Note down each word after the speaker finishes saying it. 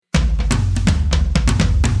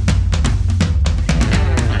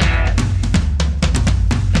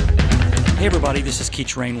Hey everybody, this is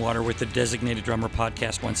Keach Rainwater with the Designated Drummer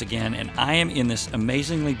Podcast once again, and I am in this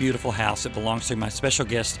amazingly beautiful house that belongs to my special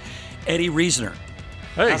guest, Eddie Reasoner.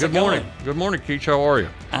 Hey, How's good it going? morning. Good morning, Keach. How are you?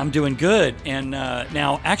 I'm doing good, and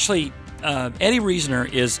now actually Eddie Reasoner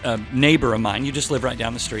is a neighbor of mine. You just live right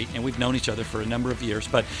down the street, and we've known each other for a number of years,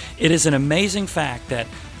 but it is an amazing fact that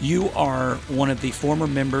you are one of the former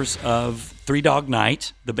members of Three Dog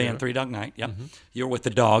Night, the band Three Dog Night. Yep, You're with the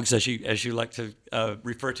Dogs, as you like to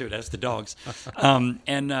refer to it as the Dogs.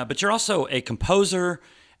 But you're also a composer,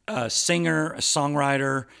 a singer, a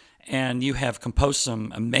songwriter, and you have composed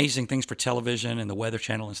some amazing things for television and the Weather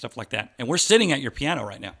Channel and stuff like that. And we're sitting at your piano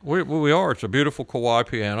right now. We are. It's a beautiful Kawai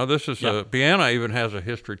piano. This is a piano even has a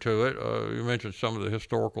history to it. You mentioned some of the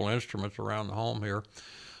historical instruments around the home here.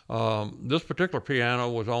 This particular piano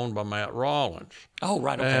was owned by Matt Rollins. Oh,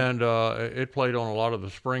 right, okay. And it played on a lot of the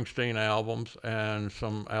Springsteen albums and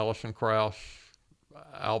some Alison Krauss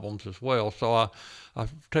albums as well. So I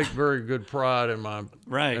take very good pride in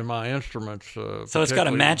my instruments. So it's got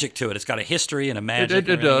a magic to it. It's got a history and a magic.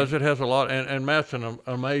 It does. It has a lot. And Matt's an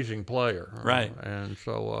amazing player. Right. And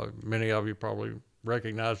so many of you probably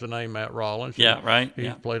recognize the name Matt Rollins. Yeah, right.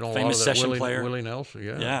 He's played on Famous a lot of session that player. Willie Nelson.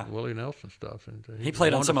 Yeah, Willie Nelson stuff. And he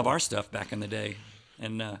played on some of our stuff back in the day.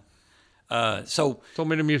 And so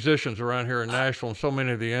many musicians around here in Nashville, and so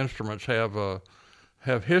many of the instruments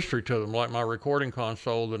have history to them, like my recording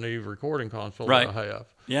console, the Neve recording console that I have.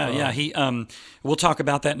 Yeah. He we'll talk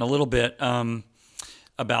about that in a little bit.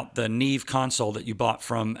 About the Neve console that you bought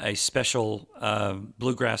from a special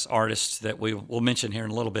bluegrass artist that we'll mention here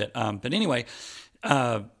in a little bit. But anyway,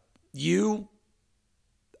 you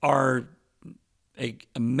are an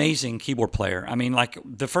amazing keyboard player. I mean, like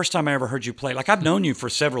the first time I ever heard you play, like I've known you for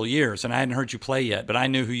several years and I hadn't heard you play yet, but I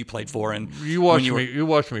knew who you played for. And you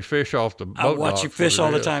watched me fish off the boat. I watch you fish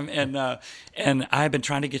all the time, and I've been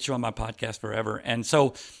trying to get you on my podcast forever. And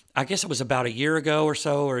so I guess it was about a year ago or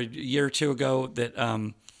so, or a year or two ago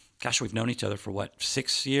that. Gosh, we've known each other for what,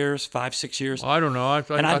 6 years, 5-6 years? I don't know. I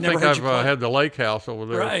think I've had the lake house over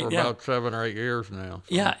there for about 7 or 8 years now.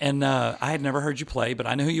 So. Yeah, and I had never heard you play, but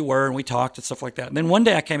I knew who you were, and we talked and stuff like that. And then one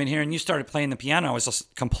day I came in here, and you started playing the piano. I was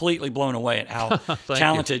just completely blown away at how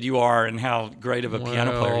talented you are and how great of a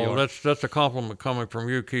piano player you are. That's a compliment coming from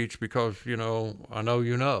you, Keach, because, I know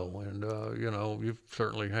you know, and, you've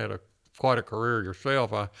certainly had quite a career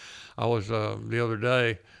yourself. I was, the other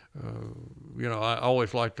day, I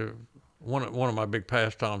always like to. One of my big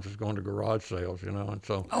pastimes is going to garage sales, and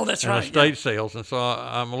so. Oh, that's and right. Estate sales, and so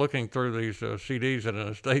I'm looking through these CDs at an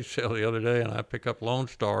estate sale the other day, and I pick up Lone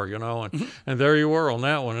Star, and there you were on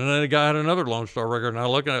that one, and then the guy had another Lone Star record, and I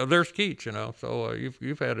look at it, there's Keach, so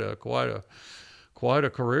you've had quite a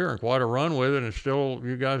career and quite a run with it, and still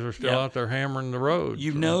you guys are still out there hammering the road.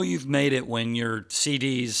 You've made it when your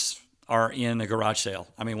CDs are in a garage sale.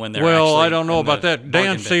 I mean, when they're I don't know about that.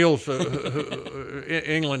 Dan Seals,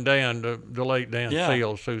 England Dan, the late Dan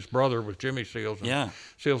Seals, whose brother was Jimmy Seals.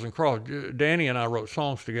 Seals and Cross. Danny and I wrote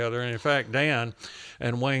songs together, and in fact, Dan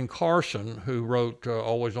and Wayne Carson, who wrote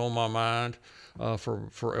 "Always on My Mind" for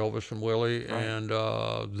Elvis and Willie, and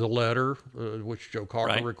 "The Letter," which Joe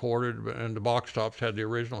Cocker recorded, and the Box Tops had the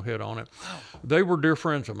original hit on it. They were dear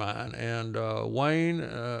friends of mine, and Wayne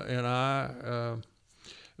and I.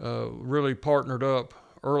 Really partnered up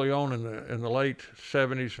early on in the late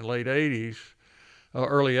 70s and late 80s,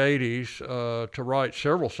 early 80s, to write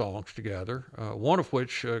several songs together, one of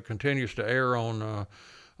which continues to air on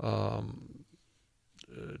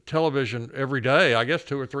television every day, I guess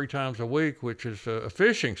 2 or 3 times a week, which is a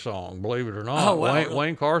fishing song, believe it or not. Oh, wow.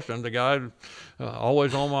 Wayne Carson, the guy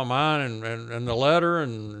always on my mind, and The Letter,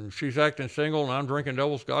 and She's Acting Single, and I'm Drinking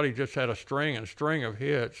Double Scott. He just had a string of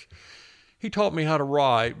hits. He taught me how to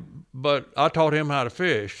write, but I taught him how to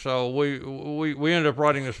fish. So we ended up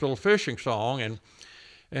writing this little fishing song,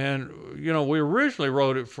 and we originally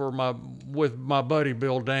wrote it with my buddy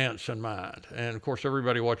Bill Dance in mind. And of course,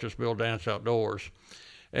 everybody watches Bill Dance outdoors.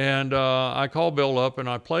 And I called Bill up and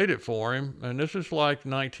I played it for him. And this is like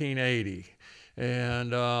 1980.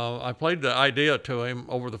 And I played the idea to him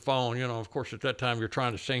over the phone. Of course, at that time, you're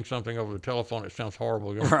trying to sing something over the telephone. It sounds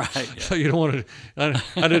horrible. Right. Yeah. So you don't want to,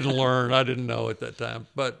 I didn't learn. I didn't know at that time.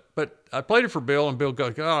 But I played it for Bill, and Bill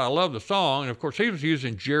goes, God, I love the song. And, of course, he was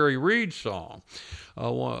using Jerry Reed's song,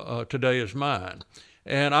 Today Is Mine.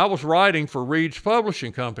 And I was writing for Reed's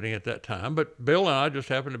Publishing Company at that time, but Bill and I just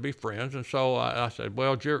happened to be friends. And so I said,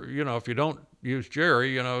 well, Jerry, if you don't use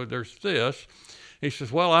Jerry, there's this. He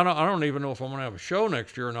says, well, I don't even know if I'm going to have a show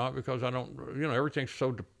next year or not, because I don't, everything's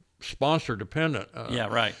so sponsor dependent. Yeah,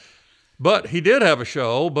 right. But he did have a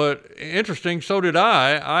show, but interesting, so did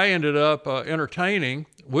I. I ended up entertaining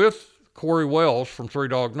with Corey Wells from Three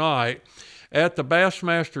Dog Night at the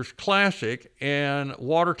Bassmasters Classic in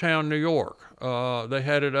Watertown, New York. They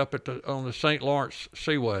had it up on the St. Lawrence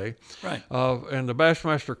Seaway. Right. And the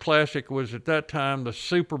Bassmaster Classic was at that time the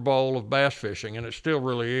Super Bowl of bass fishing, and it still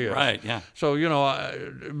really is. Right, yeah. So,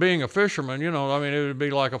 being a fisherman, it would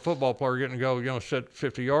be like a football player getting to go, set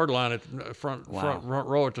 50-yard line at the front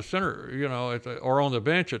row at the center, or on the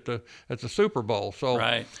bench at the Super Bowl. So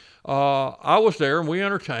right. I was there and we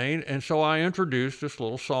entertained, and so I introduced this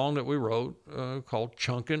little song that we wrote called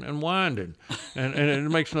Chunkin' and Windin'. And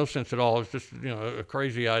it makes no sense at all. It's just, a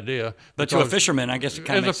crazy idea. But to a fisherman, I guess it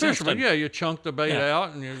kind of makes sense. As a fisherman, you chunk the bait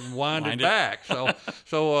out and you wind it back. So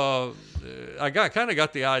I kind of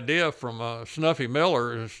got the idea from Snuffy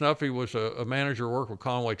Miller. Snuffy was a manager who worked with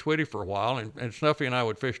Conway Twitty for a while, and Snuffy and I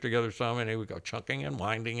would fish together some, and he would go chunking and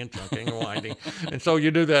winding and chunking and winding. And so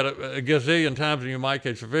you do that a gazillion times and you might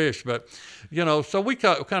catch a fish. But, so we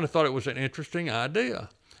kind of thought it was an interesting idea.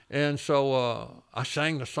 And so I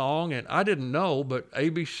sang the song, and I didn't know, but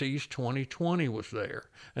ABC's 2020 was there.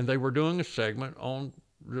 And they were doing a segment on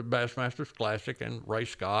the Bassmasters Classic and Ray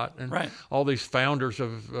Scott and all these founders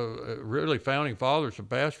of, really founding fathers of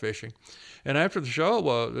bass fishing. And after the show,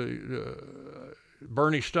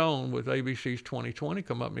 Bernie Stone with ABC's 2020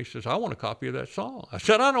 come up and he says, "I want a copy of that song." I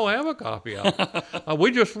said, "I don't have a copy of it.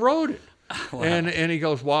 We just wrote it." Wow. And he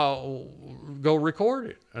goes, "Well, go record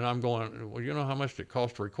it." And I'm going, "Well, you know how much it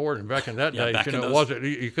cost to record?" And back in that day,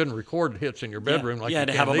 you couldn't record hits in your bedroom like you had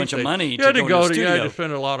to have a bunch of money to go to the studio. You had to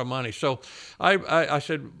spend a lot of money. So I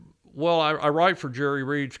said, "Well, I write for Jerry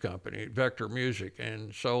Reed's company, Vector Music."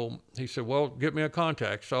 And so he said, "Well, get me a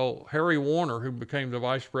contact." So Harry Warner, who became the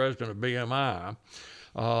vice president of BMI,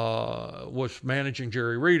 was managing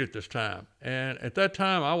Jerry Reed at this time. And at that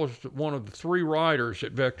time, I was one of the 3 writers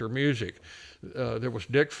at Vector Music. There was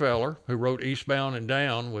Dick Feller, who wrote Eastbound and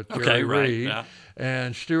Down with Jerry Reed,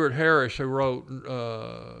 and Stuart Harris, who wrote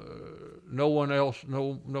Nowhere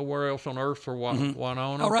Else on Earth for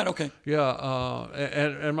Winona. Oh, right, okay. Yeah,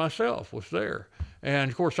 and myself was there.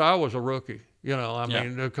 And, of course, I was a rookie.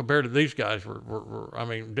 mean, compared to these guys,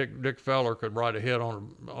 Dick Feller could write a hit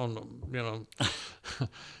on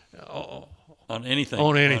on anything.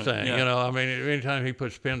 On anything, anytime he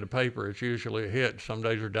puts pen to paper, it's usually a hit. Some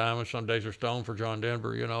days are diamonds, some days are stone for John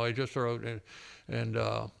Denver. He just wrote, and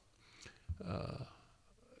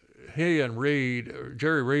he and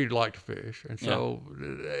Jerry Reed liked to fish, and so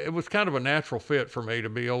it was kind of a natural fit for me to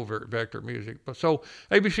be over at Vector Music. But so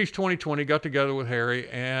ABC's 2020 got together with Harry,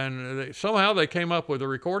 and somehow they came up with a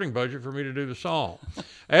recording budget for me to do the song.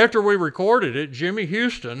 After we recorded it, Jimmy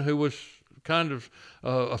Houston, who was kind of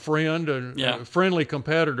a friend and a friendly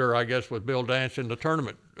competitor, I guess, with Bill Dance in the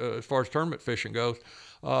tournament, as far as tournament fishing goes,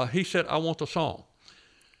 he said, "I want the song."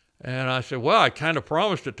 And I said, "Well, I kind of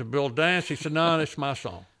promised it to Bill Dance." He said, "No, it's my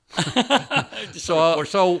song."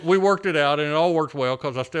 So we worked it out, and it all worked well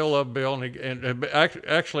because I still love Bill, and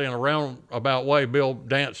actually in a roundabout way, Bill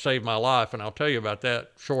Dance saved my life, and I'll tell you about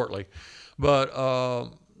that shortly. But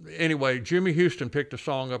anyway, Jimmy Houston picked a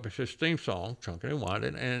song up as his theme song, Chunkin' and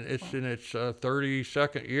Windin', and it's in its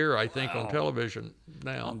 32nd year, I think, on television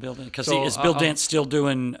now. Because is Bill Dance still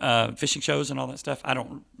doing fishing shows and all that stuff? I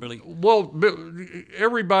don't really. Well,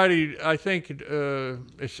 everybody, I think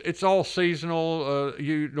it's all seasonal.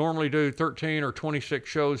 You normally do 13 or 26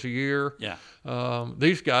 shows a year. Yeah.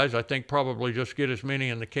 These guys, I think, probably just get as many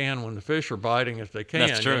in the can when the fish are biting as they can.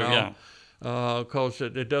 That's true. Because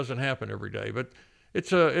it doesn't happen every day, but.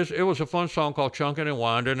 It was a fun song called Chunkin' and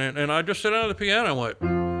Windin', and I just sat down at the piano and went.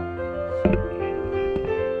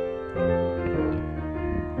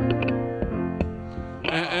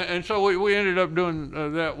 And so we ended up doing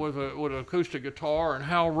that with an acoustic guitar, and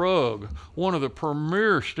Hal Rugg, one of the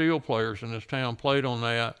premier steel players in this town, played on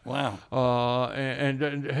that. Wow. And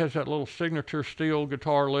it has that little signature steel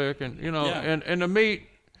guitar lick, and and to meet.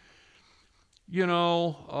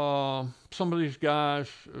 Some of these guys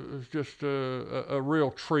is just a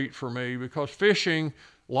real treat for me because fishing,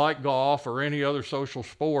 like golf or any other social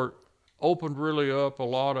sport, opened really up a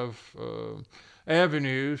lot of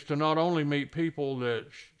avenues to not only meet people that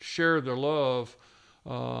share the love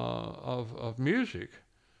of music,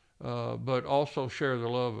 but also share the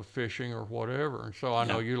love of fishing or whatever. And so I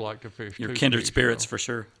know you like to fish too. Your kindred spirits, for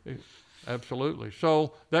sure. Absolutely.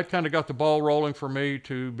 So that kind of got the ball rolling for me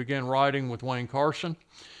to begin writing with Wayne Carson.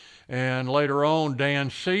 And later on, Dan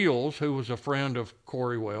Seals, who was a friend of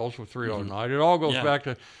Corey Wells with 3 Night. It all goes back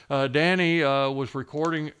to Danny was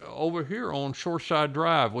recording over here on Shoreside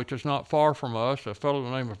Drive, which is not far from us. A fellow by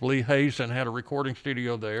the name of Lee Hazen had a recording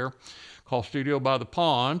studio there called Studio by the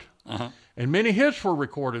Pond. And many hits were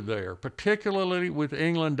recorded there, particularly with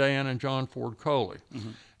England Dan and John Ford Coley.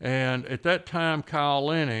 And at that time, Kyle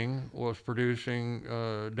Lenning was producing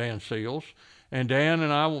Dan Seals. And Dan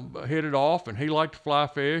and I hit it off, and he liked to fly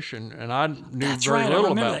fish, and I knew very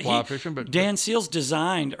little about fly fishing. But Dan Seals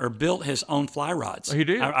designed or built his own fly rods. He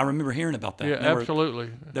did. I remember hearing about that. Yeah, absolutely.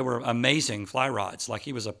 They were amazing fly rods. Like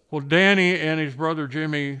he was a... Well, Danny and his brother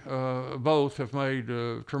Jimmy both have made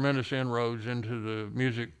tremendous inroads into the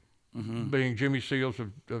music, being Jimmy Seals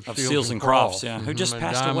of Seals and Crofts, who just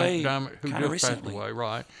passed away kind of recently. Passed away,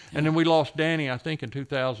 right. Yeah. And then we lost Danny, I think, in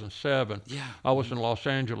 2007. Yeah. I was in Los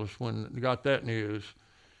Angeles when we got that news.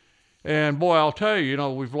 And, boy, I'll tell you,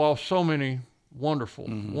 we've lost so many wonderful,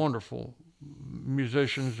 wonderful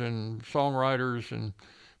musicians and songwriters and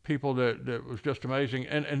people that was just amazing.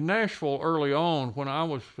 And Nashville early on, when I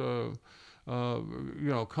was,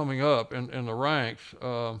 coming up in the ranks,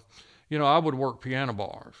 I would work piano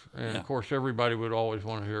bars, and of course everybody would always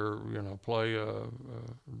want to hear, play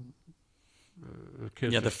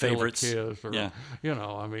Kiss the favorites, Kiss, or, right.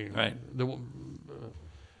 The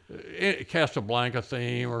Casablanca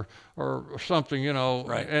theme or something,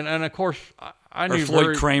 right. And of course I knew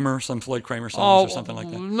Floyd Kramer, some Floyd Kramer songs or something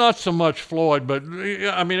like that. Not so much Floyd, but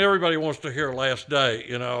everybody wants to hear Last Day,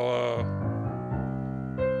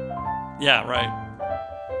 Yeah, right.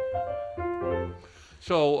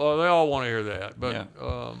 So they all want to hear that, but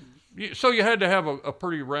so you had to have a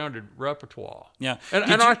pretty rounded repertoire. Yeah,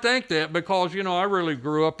 and I think that because I really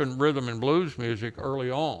grew up in rhythm and blues music early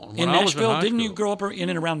on. In Nashville, didn't you grow up in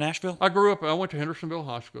and around Nashville? I went to Hendersonville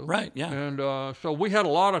High School. Right. Yeah. And so we had a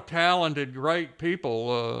lot of talented, great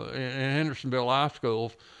people in Hendersonville High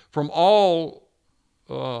School from all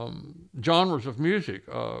genres of music.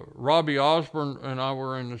 Robbie Osborne and I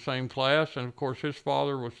were in the same class, and of course his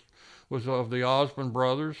father was of the Osborne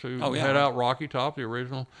brothers, who had out Rocky Top, the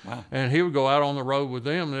original. Wow. And he would go out on the road with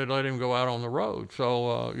them. They'd let him go out on the road.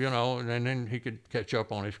 So, and then he could catch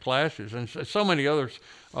up on his classes. And so many others.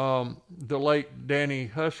 The late Danny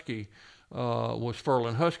Husky was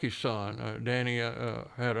Ferlin Husky's son. Danny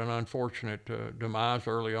had an unfortunate demise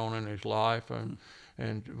early on in his life, and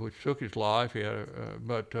which took his life. He had,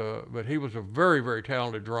 but he was a very, very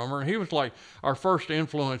talented drummer, and he was like our first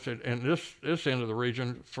influence in this end of the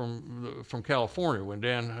region from California. When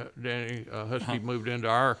Danny Husky moved into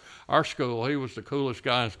our school, he was the coolest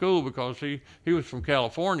guy in school because he was from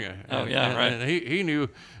California. Right. And he knew,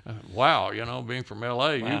 being from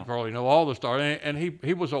L.A., you probably know all the stars, and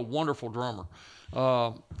he was a wonderful drummer.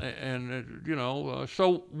 So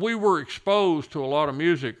we were exposed to a lot of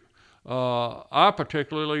music. I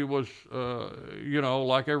particularly was,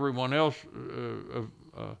 like everyone else,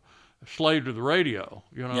 slave to the radio,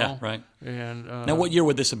 Yeah, right. And now, what year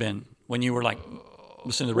would this have been when you were listening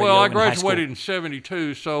to the radio? Well, I graduated in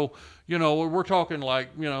 '72, so we're talking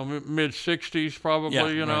like mid '60s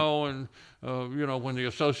probably, and. When the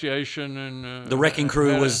association and the Wrecking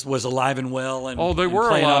Crew was alive and well, and they were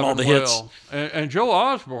playing alive on all the hits. And Joe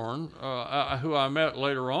Osborne, who I met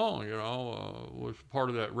later on, was part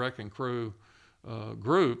of that Wrecking Crew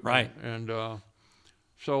group, right? And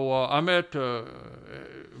so I met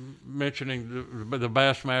mentioning the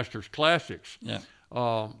Bassmasters Classics. Yeah.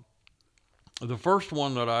 The first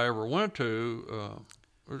one that I ever went to,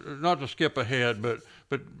 not to skip ahead, but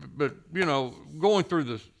going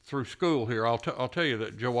through school here, I'll tell you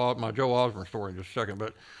that my Joe Osborne story in just a second,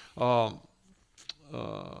 but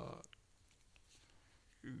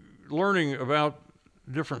learning about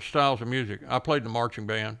different styles of music. I played in the marching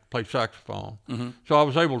band, played saxophone, so I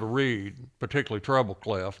was able to read, particularly treble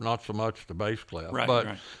clef, not so much the bass clef. Right, but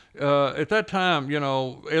at that time,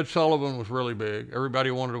 Ed Sullivan was really big.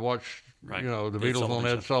 Everybody wanted to watch. Right. The Beatles on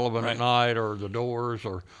Ed Sullivan at night, or the Doors,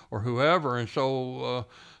 or whoever. And so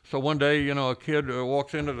one day, a kid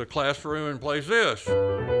walks into the classroom and plays this.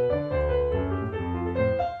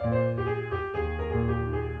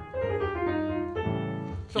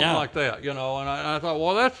 Something like that, and I thought,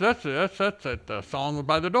 well, that's that song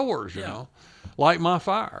by the Doors, you know, Light My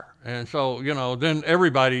Fire. And so, then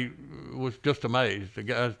everybody was just amazed. The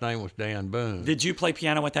guy's name was Dan Boone. Did you play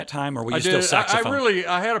piano at that time, or were you still saxophone?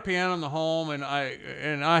 I had a piano in the home, and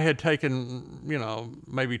I had taken,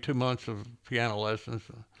 maybe 2 months of piano lessons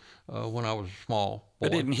when I was small. Boy.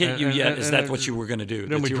 It didn't hit you yet. Is that what you were going to do?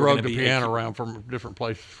 Then we drug the piano around from different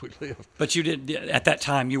places we lived. But you did at that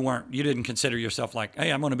time. You didn't consider yourself like,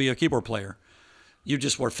 hey, I'm going to be a keyboard player. You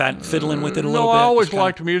just were fiddling with it a little bit? No, I always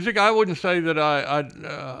liked music. I wouldn't say that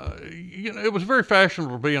it was very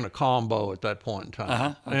fashionable to be in a combo at that point in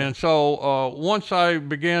time. Okay. And so once I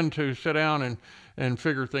began to sit down and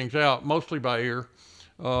figure things out, mostly by ear,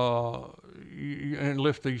 and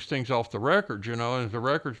lift these things off the records, as the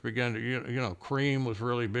records began to, Cream was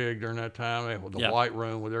really big during that time. They had the White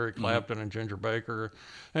Room with Eric Clapton and Ginger Baker,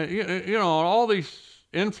 and all these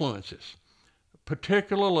influences,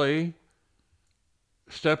 particularly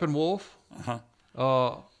Steppenwolf,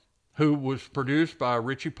 who was produced by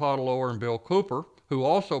Richie Podolower and Bill Cooper, who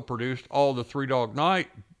also produced all the Three Dog Night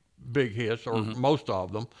big hits, or most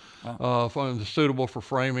of them, from the Suitable for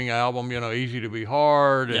Framing album, Easy to Be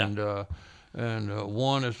Hard, and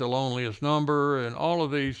One is the Loneliest Number, and all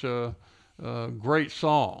of these great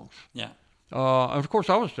songs. Yeah. Of course,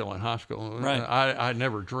 I was still in high school. Right. I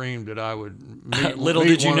never dreamed that I would meet. Little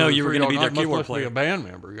did you know you were going to be their keyboard player. Be a band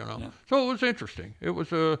member, Yeah. So it was interesting. It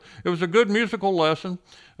was a good musical lesson.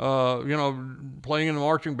 Playing in the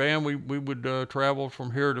marching band, we would travel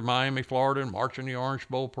from here to Miami, Florida, and march in the Orange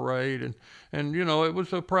Bowl parade, and it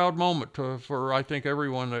was a proud moment for I think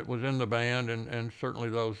everyone that was in the band, and certainly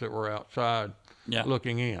those that were outside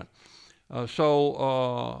looking in.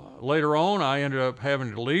 So later on, I ended up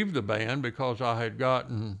having to leave the band because I had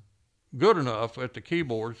gotten good enough at the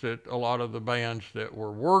keyboards that a lot of the bands that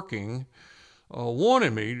were working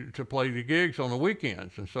wanted me to play the gigs on the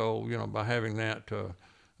weekends. And so, by having that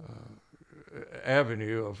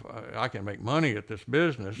avenue of I can make money at this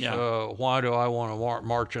business, why do I want to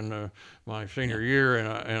march in my senior year in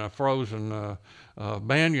a frozen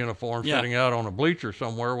band uniform sitting out on a bleacher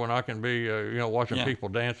somewhere when I can be watching people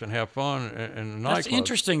dance and have fun in the nightclub. That's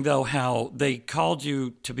interesting though how they called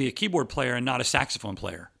you to be a keyboard player and not a saxophone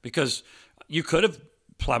player, because you could have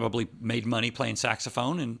probably made money playing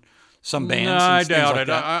saxophone and some bands. No, I doubt it.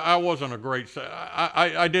 I wasn't a great.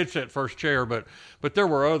 I did sit first chair, but there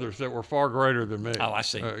were others that were far greater than me. Oh, I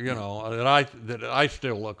see. That I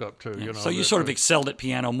still look up to. So you sort of excelled at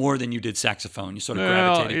piano more than you did saxophone. You sort of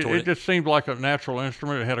gravitated toward it. It just seemed like a natural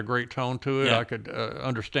instrument. It had a great tone to it. Yeah. I could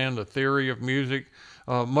understand the theory of music.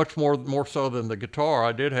 Much more so than the guitar.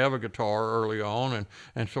 I did have a guitar early on,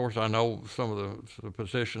 and of course I know some of the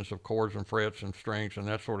positions of chords and frets and strings and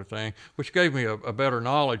that sort of thing, which gave me a better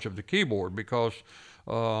knowledge of the keyboard because,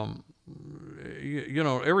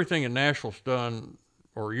 everything in Nashville's done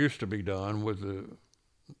or used to be done with the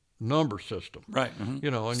number system. Right.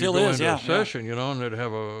 Mm-hmm. And still you go is, into a session, and they'd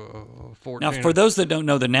have a 14. Now, for those that don't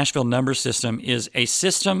know, the Nashville number system is a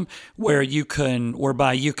system whereby you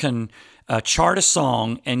can chart a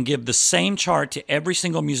song and give the same chart to every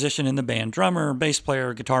single musician in the band, drummer, bass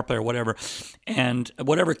player, guitar player, whatever, and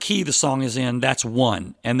whatever key the song is in, that's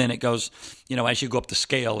one. And then it goes, as you go up the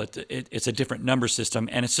scale, it's a different number system,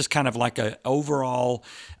 and it's just kind of like an overall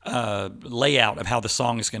layout of how the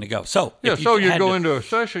song is going to go. So you go into a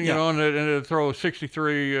session, and it'd throw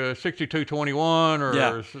 63, 6221 or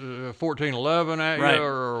 1411 at you,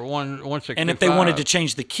 or 165. And if they wanted to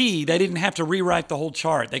change the key, they didn't have to rewrite the whole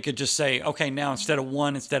chart. They could just say, okay, now instead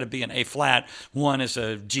of being A flat, 1 is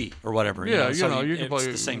a G or whatever. You can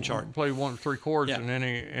play the same chart. Play 1 3 chords in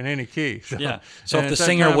any key. So, so if the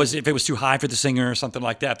singer if it was too high for the singer or something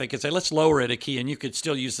like that, they could say, let's lower it a key, and you could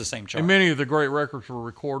still use the same chart. And many of the great records were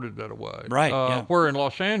recorded that way. Right. Where in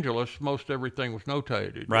Los Angeles, most everything was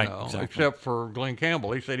notated. Right. Exactly. Except for Glenn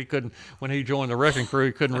Campbell. He said he couldn't, when he joined the wrecking crew,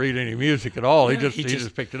 he couldn't read any music at all. He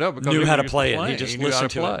just picked it up because knew he how to play it. He just listened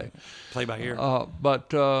to it. Play by ear.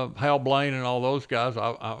 But Hal Blaine and all those guys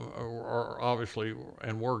are obviously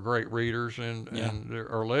and were great readers and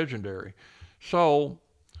are legendary. So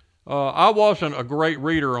I wasn't a great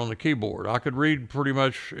reader on the keyboard. I could read pretty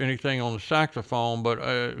much anything on the saxophone, but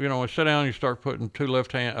when I sit down and you start putting a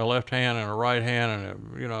left hand and a right hand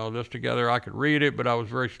and this together, I could read it, but I was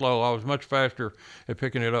very slow. I was much faster at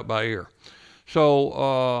picking it up by ear.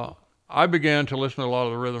 So I began to listen to a lot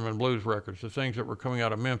of the rhythm and blues records, the things that were coming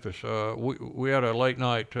out of Memphis. We had a late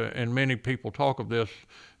night, and many people talk of this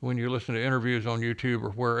when you listen to interviews on YouTube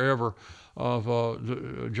or wherever, of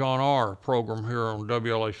the John R. program here on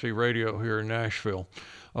WLAC Radio here in Nashville.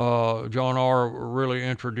 John R. really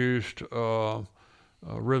introduced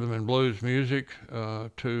rhythm and blues music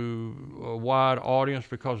to a wide audience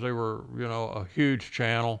because they were, a huge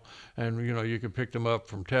channel, and you could pick them up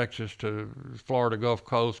from Texas to Florida Gulf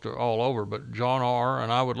Coast or all over. But John R.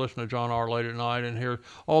 and I would listen to John R. late at night and hear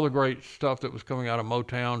all the great stuff that was coming out of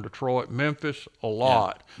Motown, Detroit, Memphis, a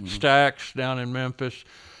lot. Yeah. Mm-hmm. Stax down in Memphis,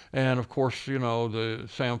 and of course the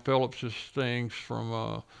Sam Phillips's things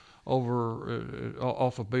from over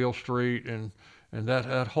off of Beale Street and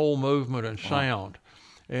that whole movement and sound.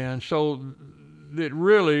 And so that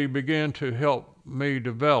really began to help me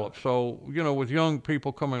develop. So, with young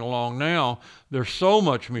people coming along now, there's so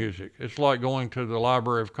much music. It's like going to the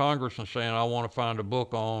Library of Congress and saying, I want to find a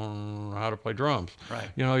book on how to play drums. Right.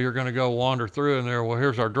 You're going to go wander through and there, well,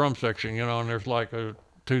 here's our drum section, and there's like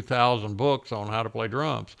 2,000 books on how to play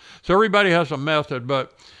drums. So everybody has a method,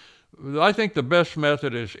 but I think the best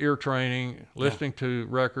method is ear training, listening to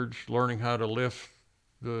records, learning how to lift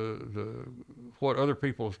the what other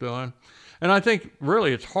people have done. And I think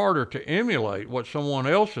really it's harder to emulate what someone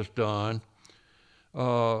else has done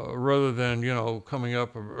rather than, coming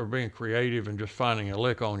up or being creative and just finding a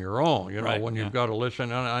lick on your own, when you've got to listen.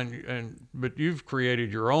 But you've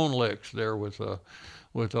created your own licks there with a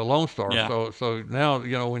Lone Star. Yeah. So now,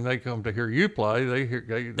 when they come to hear you play,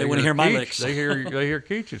 they want to hear my licks. They hear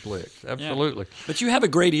Keach's licks. Absolutely. Yeah. But you have a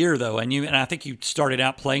great ear, though, and I think you started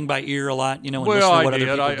out playing by ear a lot. And well, I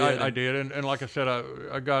did. I did, and like I said,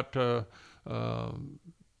 I got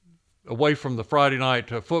away from the Friday night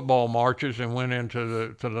football marches and went into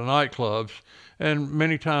the nightclubs. And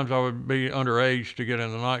many times I would be underage to get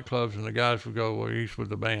in the nightclubs, and the guys would go, well, he's with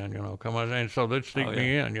the band, come on. And so they'd sneak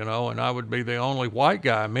me in, and I would be the only white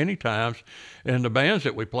guy many times in the bands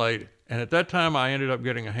that we played. And at that time, I ended up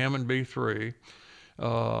getting a Hammond B3,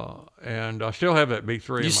 and I still have that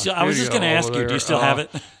B3 I was just going to ask you, do you still have it?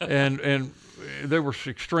 and they were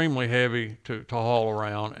extremely heavy to haul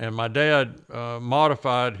around, and my dad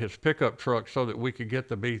modified his pickup truck so that we could get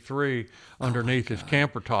the B3 underneath his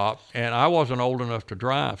camper top, and I wasn't old enough to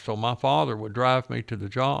drive, so my father would drive me to the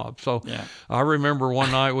job. So I remember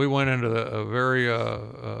one night we went into a very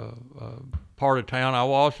part of town. I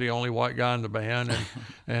was the only white guy in the band,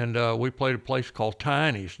 and we played a place called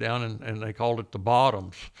Tiny's down and they called it the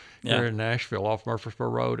Bottoms here in Nashville off Murfreesboro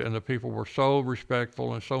Road, and the people were so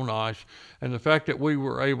respectful and so nice, and the fact that we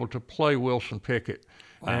were able to play Wilson Pickett,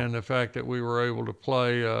 and the fact that we were able to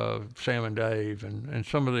play Sam and Dave and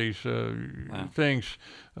some of these things,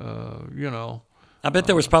 I bet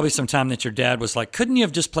there was probably some time that your dad was like, couldn't you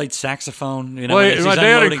have just played saxophone? Well, my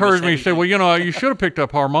dad encouraged me. He said, well, you should have picked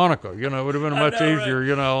up harmonica. It would have been much easier,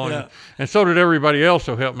 right? And so did everybody else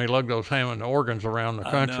who helped me lug those Hammond organs around the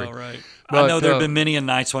country. I know, right. But, I know there have been many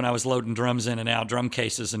nights when I was loading drums in and out, drum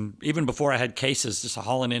cases, and even before I had cases, just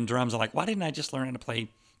hauling in drums, I'm like, why didn't I just learn how to play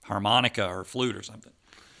harmonica or flute or something?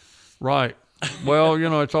 Right. Well,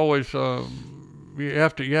 it's always... You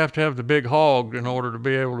have to have the big hog in order to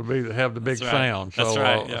be able to have the big sound. So, that's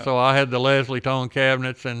right. So I had the Leslie tone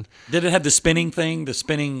cabinets, and did it have the spinning thing? The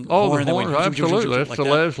spinning horn? The horn, absolutely. That's like the that?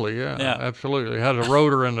 Leslie. Yeah, absolutely. It has a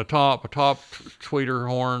rotor in the top, a top tweeter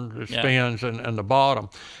horn that spins, and the bottom.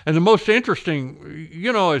 And the most interesting,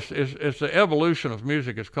 as the evolution of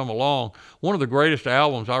music has come along, one of the greatest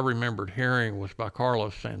albums I remembered hearing was by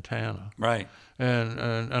Carlos Santana. Right.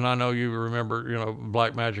 And I know you remember,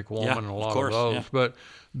 Black Magic Woman and a lot of those. Yeah. But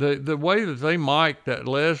the way that they mic'd that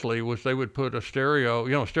Leslie was they would put a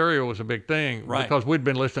stereo. Stereo was a big thing because we'd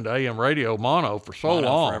been listening to AM radio mono for so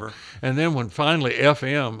long. Forever. And then when finally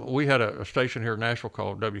FM, we had a station here in Nashville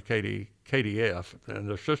called KDF, and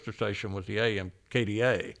the sister station was the AM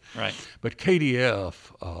KDA. Right. But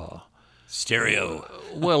KDF... stereo.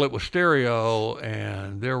 Well, it was stereo,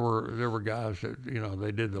 and there were guys that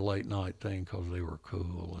they did the late night thing because they were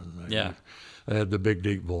cool, and they had the big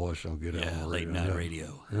deep voice on Get On late night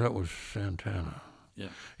radio. That was Santana. Yeah.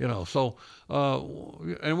 So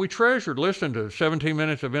and we treasured listening to 17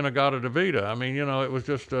 minutes of In-A-Gadda-Da-Vida. I mean, it was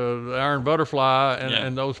just the Iron Butterfly,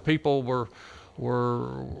 and those people were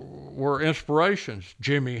inspirations.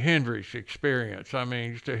 Jimi Hendrix Experience. I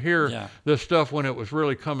mean, to hear this stuff when it was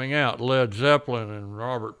really coming out, Led Zeppelin and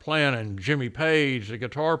Robert Plant and Jimmy Page, the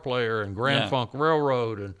guitar player, and Grand Funk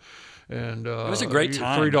Railroad, and it was a great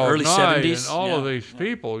time. Three Dog early Night, 70s, and all of these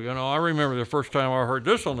people. I remember the first time I heard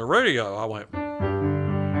this on the radio, I went.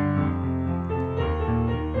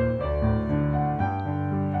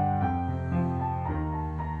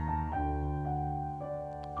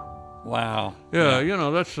 Wow. Yeah,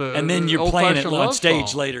 that's and then you're playing it on stage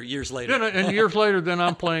song. later, years later. Yeah, and years later, then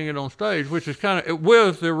I'm playing it on stage, which is kind of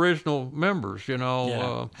with the original members, That's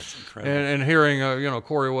incredible. And hearing,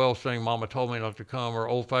 Corey Wells sing "Mama Told Me Not to Come" or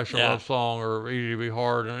 "Old Fashioned Love Song" or "Easy to Be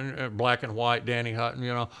Hard" and "Black and White," Danny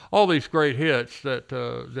Hutton, all these great hits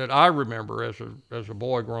that I remember as a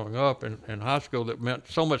boy growing up in high school that meant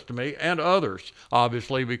so much to me and others,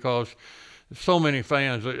 obviously, because so many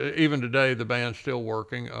fans. Even today, the band's still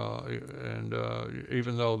working, and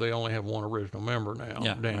even though they only have one original member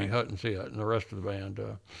now, Danny Hutton's it, and the rest of the band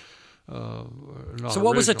So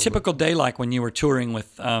what was a typical day like when you were touring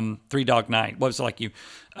with Three Dog Night? What was it like?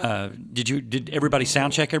 Did everybody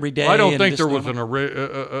sound check every day? I don't think there was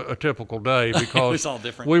a typical day because it was all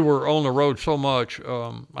different. We were on the road so much.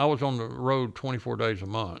 I was on the road 24 days a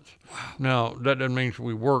month. Wow. Now that doesn't mean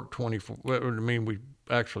we worked 24. It would mean we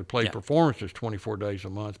actually played performances 24 days a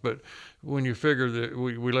month. But when you figure that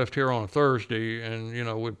we left here on a Thursday and,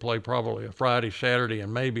 we'd play probably a Friday, Saturday,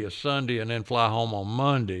 and maybe a Sunday and then fly home on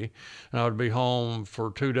Monday. And I would be home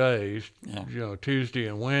for 2 days, Tuesday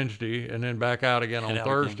and Wednesday, and then back out again on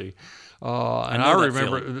Thursday. And I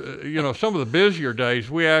remember, some of the busier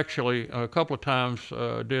days, we actually a couple of times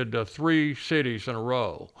did 3 cities in a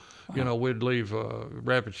row. We'd leave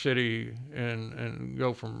Rapid City and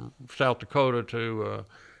go from South Dakota to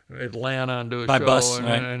Atlanta and do a show, bus,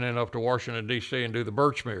 and then up to Washington, D.C. and do the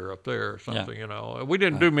Birchmere up there or something, We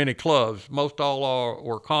didn't do many clubs. Most all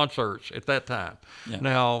were concerts at that time. Yeah.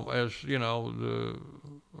 Now, as, the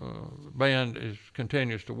band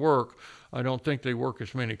continues to work, I don't think they work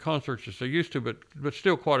as many concerts as they used to, but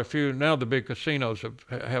still quite a few. Now the big casinos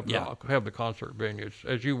have the concert venues.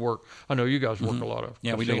 As you work, I know you guys work a lot of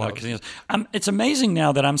casinos. We do a lot of casinos. It's amazing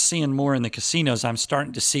now that I'm seeing more in the casinos. I'm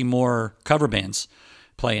starting to see more cover bands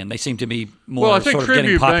playing. They seem to be more I think sort of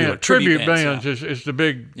getting popular. Tribute bands is the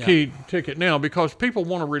big key ticket now because people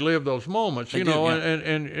want to relive those moments, and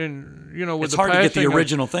with it's the hard to get the passing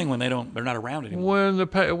original thing when they're not around anymore. When they're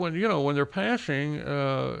passing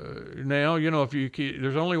now, if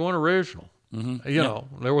there's only one original.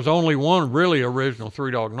 Mm-hmm. There was only one really original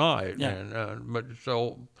Three Dog Night, but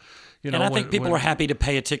so. And I think people are happy to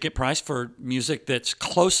pay a ticket price for music that's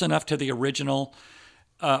close enough to the original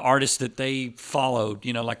artists that they followed,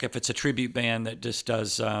 like if it's a tribute band that just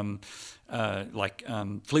does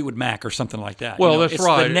Fleetwood Mac or something like that. Well, that's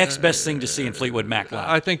right. It's the next best thing to see in Fleetwood Mac live.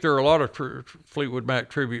 I think there are a lot of Fleetwood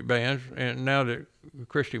Mac tribute bands, and now that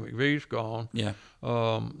Christy McVie's gone,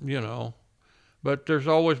 but there's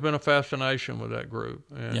always been a fascination with that group,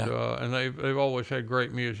 and they've always had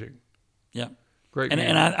great music. Yeah. Great music.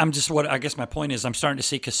 And I'm just I guess my point is I'm starting to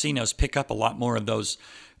see casinos pick up a lot more of those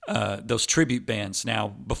tribute bands now.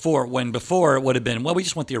 Before it would have been, we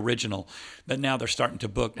just want the original, but now they're starting to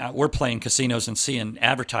book. Now we're playing casinos and seeing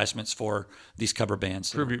advertisements for these cover bands,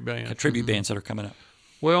 tribute bands that are coming up.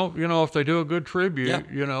 Well, if they do a good tribute,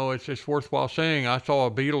 it's worthwhile seeing. I saw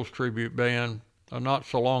a Beatles tribute band not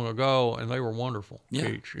so long ago, and they were wonderful. Yeah,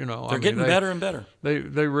 each, they're getting better and better. They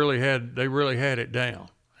really had it down.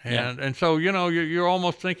 And so, you're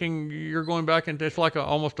almost thinking you're going back, and it's like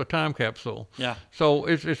almost a time capsule. Yeah. So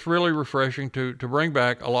it's really refreshing to bring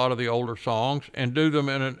back a lot of the older songs and do them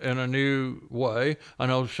in a new way. I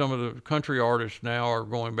know some of the country artists now are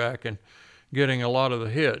going back and getting a lot of the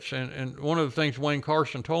hits. And one of the things Wayne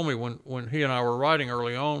Carson told me when he and I were writing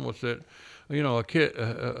early on was that,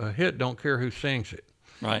 a hit don't care who sings it.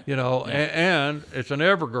 Right. And it's an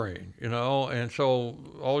evergreen, and so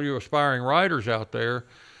all you aspiring writers out there,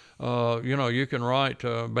 you can write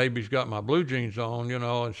Baby's Got My Blue Jeans On,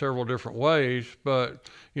 in several different ways. But,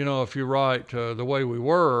 if you write The Way We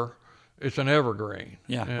Were, it's an evergreen.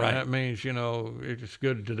 Yeah, and right. That means, it's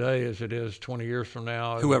good today as it is 20 years from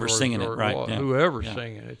now. Whoever's singing it, right. Whoever's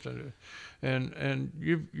singing it. And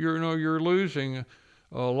you're losing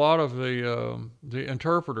a lot of the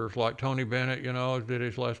interpreters like Tony Bennett, did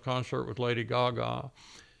his last concert with Lady Gaga.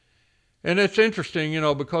 And it's interesting,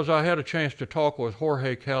 because I had a chance to talk with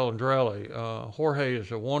Jorge Calandrelli. Jorge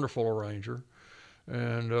is a wonderful arranger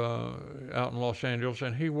and out in Los Angeles,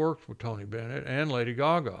 and he worked with Tony Bennett and Lady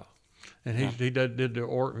Gaga. And he did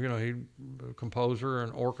he composer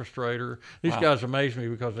and orchestrator. These guys amaze me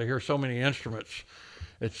because they hear so many instruments.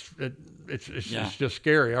 It's just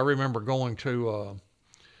scary. I remember going to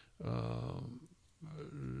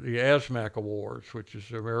the ASMAC Awards, which is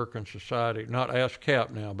the American Society, not ASCAP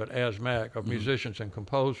now, but ASMAC, of musicians and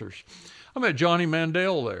composers. I met Johnny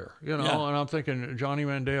Mandel there, and I'm thinking, Johnny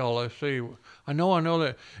Mandel, let's see, I know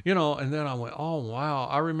that, and then I went, oh, wow,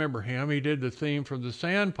 I remember him. He did the theme for the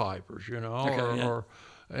Sandpipers,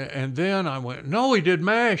 and then I went, no, he did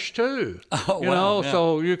MASH too. Oh, wow.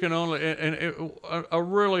 So you can only, a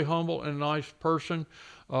really humble and nice person.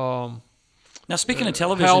 Now, speaking of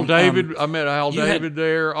television, Hal David, I met Hal David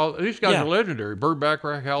there. These guys are legendary. Burt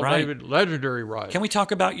Bacharach, Hal David, legendary writer. Can we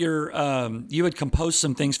talk about your? You had composed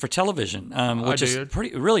some things for television, which is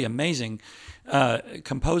really amazing.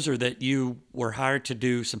 Composer that you were hired to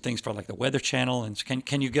do some things for, like the Weather Channel, and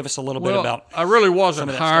can you give us a little bit about? I really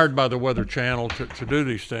wasn't hired by the Weather Channel to do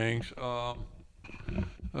these things. The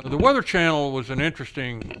Weather Channel was an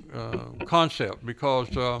interesting concept because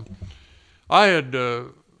I had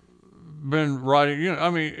been writing. I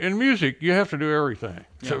mean, in music, you have to do everything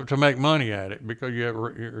to make money at it, because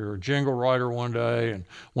you're a jingle writer one day, and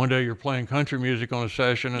one day you're playing country music on a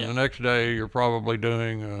session, and the next day you're probably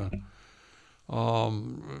doing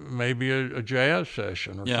maybe a jazz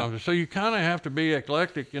session or something. So you kind of have to be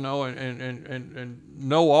eclectic, and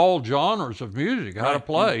know all genres of music, how to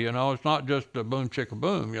play. It's not just a boom chicka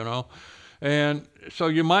boom, And so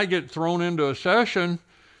you might get thrown into a session,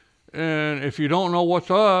 and if you don't know what's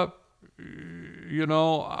up,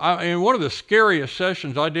 and one of the scariest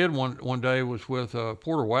sessions I did one day was with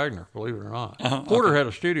Porter Wagner, believe it or not. Porter had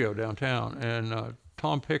a studio downtown, and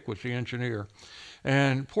Tom Pick was the engineer.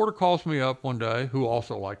 And Porter calls me up one day, who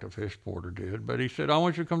also liked to fish, Porter did, but he said, I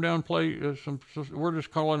want you to come down and play we're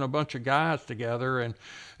just calling a bunch of guys together, and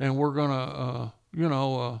we're going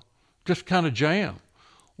to, just kind of jam.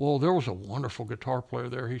 Well, there was a wonderful guitar player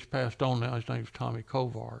there. He's passed on now. His name's Tommy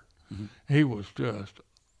Covart. Mm-hmm. He was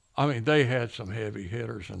they had some heavy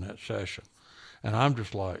hitters in that session. And I'm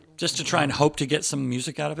just like... Just to try and hope to get some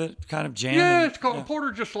music out of it, kind of jam? Yeah, it's called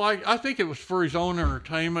Porter I think it was for his own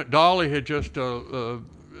entertainment. Dolly had just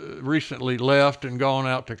recently left and gone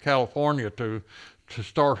out to California to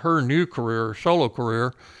start her new career, solo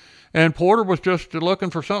career. And Porter was just looking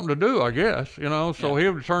for something to do, I guess, So he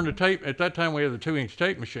would turn the tape. At that time, we had the 2-inch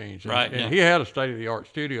tape machines. And he had a state-of-the-art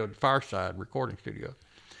studio, Fireside recording studio.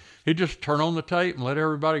 He'd just turn on the tape and let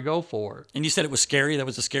everybody go for it. And you said it was scary? That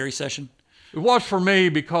was a scary session? It was for me,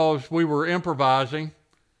 because we were improvising,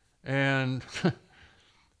 and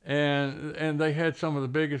and they had some of the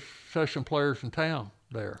biggest session players in town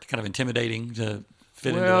there. Kind of intimidating to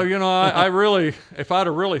fit into. Well, I really, if I'd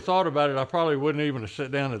have really thought about it, I probably wouldn't even have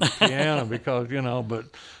sat down at the piano because, but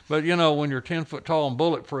when you're 10 foot tall and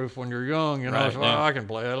bulletproof when you're young, I can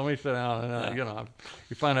play it. Let me sit down, and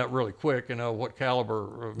you find out really quick, what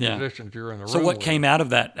caliber of musicians you're in the room. So what came out of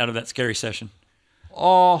that scary session?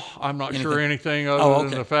 Oh, I'm not sure anything other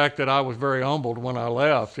than the fact that I was very humbled when I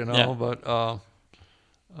left, but...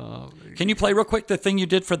 Can you play real quick the thing you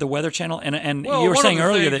did for the Weather Channel? And you were saying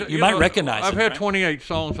earlier that you might recognize I've it. had 28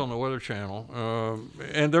 songs on the Weather Channel,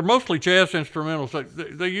 and they're mostly jazz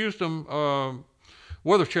instrumentals. They used them...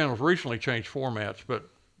 Weather Channel's recently changed formats, but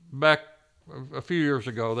back a few years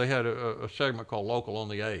ago, they had a segment called Local on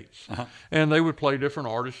the 8s, and they would play different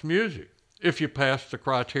artists' music if you passed the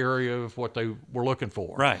criteria of what they were looking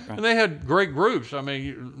for. Right. And they had great groups. I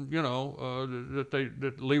mean,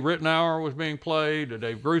 that Lee Ritenour was being played, that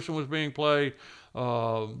Dave Grusin was being played, the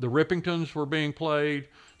Rippingtons were being played.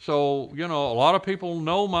 So, a lot of people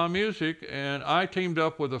know my music, and I teamed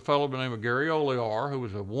up with a fellow by the name of Gary Olear, who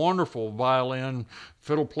was a wonderful violin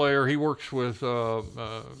fiddle player. He works with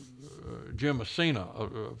Jim Messina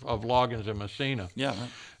of Loggins and Messina. Yeah. Right.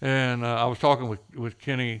 And I was talking with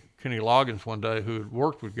Kenny Loggins one day, who had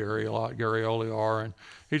worked with Gary a lot, Gary Olear, and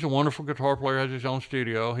he's a wonderful guitar player, has his own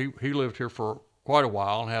studio. He lived here for quite a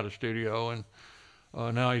while and had a studio, and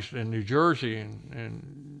now he's in New Jersey,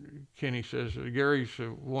 and Kenny says, Gary's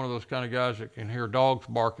one of those kind of guys that can hear dogs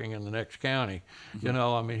barking in the next county.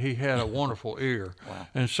 Mm-hmm. He had a wonderful ear. Wow.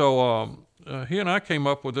 And so he and I came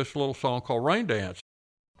up with this little song called Rain Dance.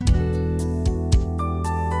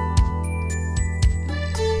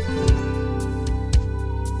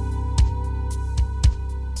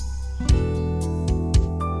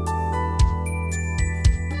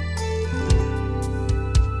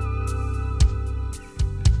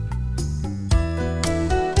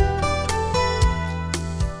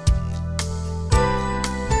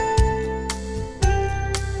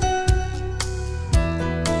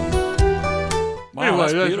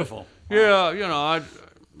 That's beautiful. Yeah,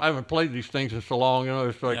 I haven't played these things in so long.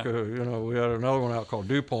 It's like we had another one out called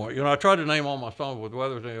Dew Point. I tried to name all my songs with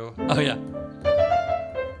Weather. Oh yeah.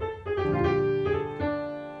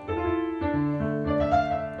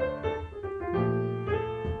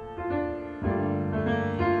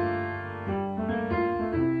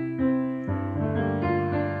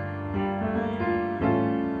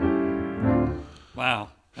 Wow.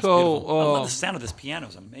 That's beautiful. I love the sound of this piano.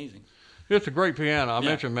 It's amazing. It's a great piano. I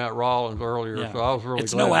mentioned Matt Rawlings earlier, so I was really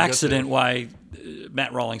It's glad no accident why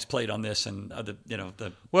Matt Rawlings played on this and other,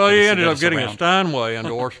 Well, he ended up getting a Steinway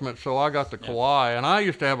endorsement, so I got the Kawai, and I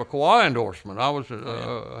used to have a Kawai endorsement. I was had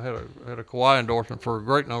a Kawai endorsement for a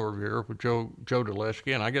great number of years with Joe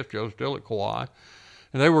Deleski, and I guess Joe's still at Kawai,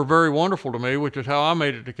 and they were very wonderful to me, which is how I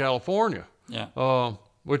made it to California. Yeah.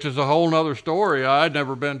 Which is a whole nother story. I'd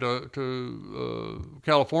never been to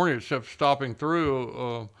California except stopping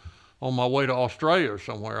through. On my way to Australia or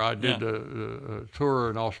somewhere. I did a tour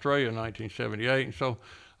in Australia in 1978, and so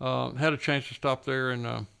had a chance to stop there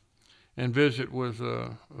and visit with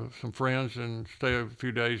some friends and stay a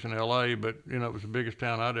few days in L.A., but, it was the biggest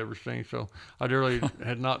town I'd ever seen, so I really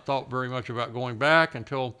had not thought very much about going back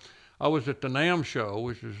until I was at the NAMM show,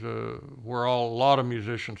 which is where a lot of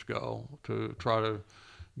musicians go to try to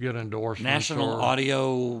get endorsements.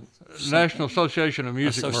 National Association of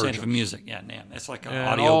Music Merchants. Association of Music, yeah, NAMM. It's like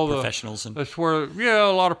audio professionals. That's where,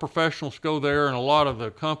 a lot of professionals go there, and a lot of the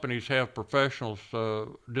companies have professionals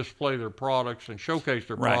display their products and showcase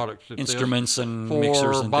their products. Instruments and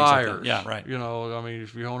mixers and buyers. Things like that. Yeah, right.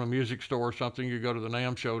 If you own a music store or something, you go to the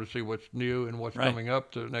NAMM show to see what's new and what's coming up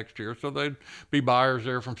to next year. So they'd be buyers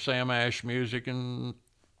there from Sam Ash Music and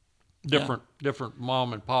different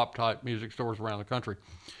mom and pop type music stores around the country.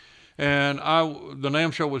 And the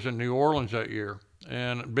NAMM show was in New Orleans that year,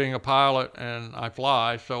 and being a pilot and I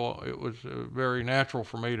fly, so it was very natural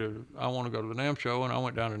for me I want to go to the NAMM show, and I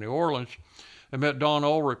went down to New Orleans and met Don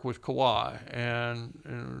Ulrich with Kauai.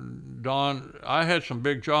 And Don, I had some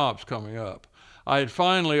big jobs coming up. I had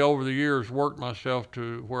finally, over the years, worked myself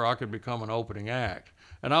to where I could become an opening act.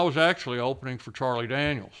 And I was actually opening for Charlie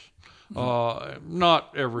Daniels.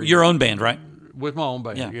 Not every your own band, right? With my own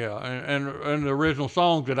band, yeah. And the original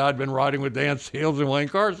songs that I'd been writing with Dan Seals and Wayne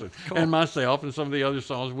Carson and myself, and some of the other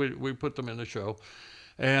songs, we put them in the show.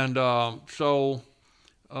 And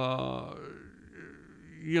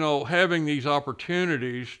having these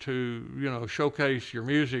opportunities to showcase your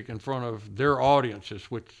music in front of their audiences,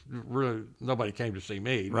 which really nobody came to see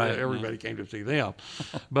me, right? Everybody came to see them.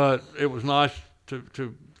 But it was nice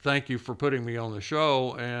to thank you for putting me on the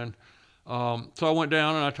show. And so I went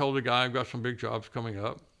down and I told the guy I've got some big jobs coming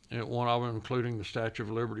up. And one of them including the Statue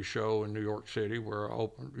of Liberty show in New York City, where I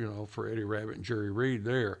opened, for Eddie Rabbitt and Jerry Reed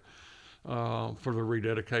there for the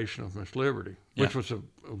rededication of Miss Liberty, which was a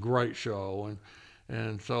great show.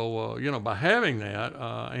 And so, by having that,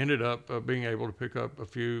 I ended up being able to pick up a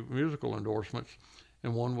few musical endorsements,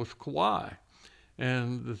 and one was Kauai.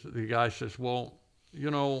 And the guy says, well,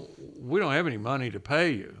 we don't have any money to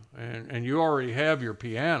pay you, and you already have your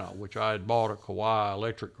piano, which I had bought a Kauai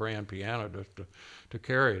electric grand piano just to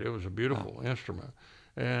carry it. It was a beautiful instrument.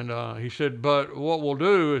 And he said, but what we'll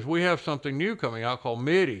do is we have something new coming out called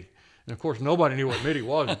MIDI. And of course, nobody knew what MIDI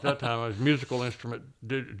was at that time. It was musical instrument,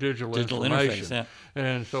 digital information. Interface, yeah.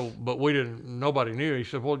 And so, but nobody knew. He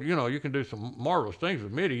said, well, you can do some marvelous things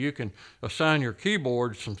with MIDI. You can assign your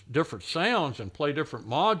keyboard some different sounds and play different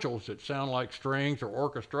modules that sound like strings or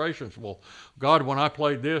orchestrations. Well, God, when I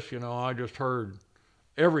played this, I just heard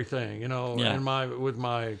everything, with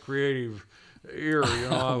my creative ear,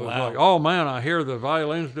 I was like, oh man, I hear the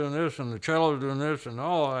violins doing this and the cello's doing this, and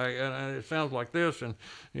and it sounds like this, and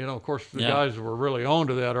of course the guys that were really on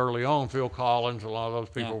to that early on, Phil Collins, a lot of those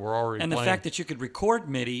people were already and playing. The fact that you could record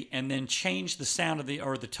MIDI and then change the sound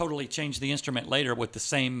totally change the instrument later with the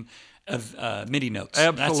same MIDI notes.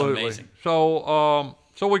 Absolutely. That's amazing.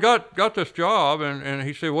 So we got this job, and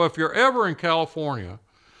he said, well, if you're ever in California,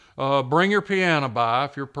 bring your piano by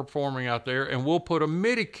if you're performing out there, and we'll put a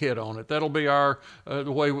MIDI kit on it. That'll be our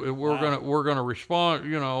the way we're gonna respond.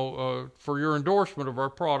 For your endorsement of our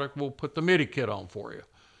product, we'll put the MIDI kit on for you.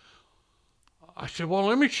 I said, well,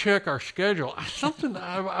 let me check our schedule.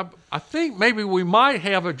 I think maybe we might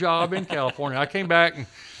have a job in California. I came back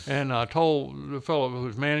and I told the fellow who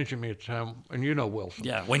was managing me at the time, and Wilson.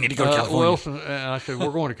 Yeah, we need to go to California. Wilson, and I said,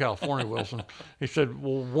 we're going to California, Wilson. He said,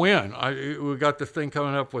 well, when? We got this thing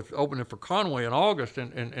coming up with opening for Conway in August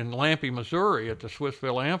in Lampe, Missouri at the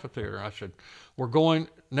Swissville Amphitheater. I said, we're going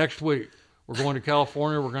next week. We're going to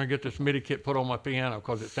California. We're going to get this MIDI kit put on my piano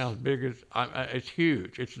because it sounds big. It's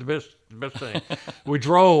huge. It's the best thing. We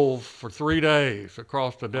drove for 3 days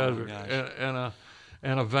across the desert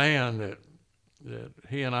in a van that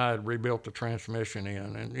he and I had rebuilt the transmission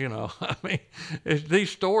in. And, these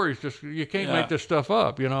stories you can't make this stuff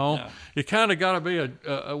up, You kind of got to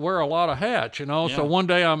be wear a lot of hats, So one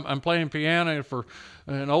day I'm playing piano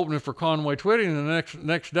and opening for Conway Twitty, and the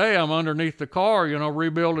next day I'm underneath the car,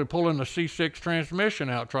 rebuilding, pulling the C6 transmission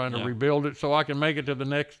out, trying to rebuild it so I can make it to the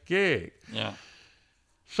next gig. Yeah.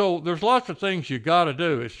 So there's lots of things you got to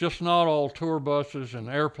do. It's just not all tour buses and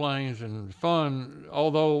airplanes and fun,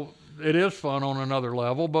 although it is fun on another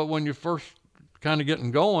level. But when you first kind of getting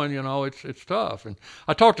going, it's tough. And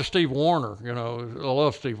I talked to Steve Warner, I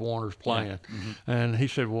love Steve Warner's playing. Yeah. Mm-hmm. And he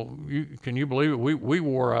said, well, can you believe it? We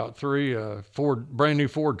wore out 3 brand new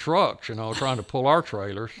Ford trucks, trying to pull our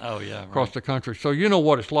trailers across the country. So you know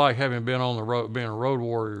what it's like having been on the road, being a road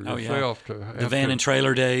warrior yourself. The van and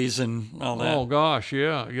trailer days and all that. Oh gosh,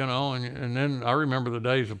 yeah, and then I remember the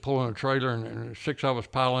days of pulling a trailer and 6 of us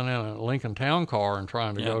piling in a Lincoln Town Car and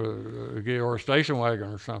trying to go to or a station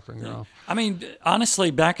wagon or something, I mean,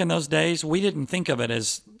 honestly, back in those days, we didn't think of it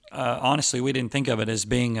as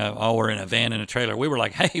being, we're in a van and a trailer. We were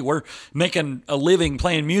like, hey, we're making a living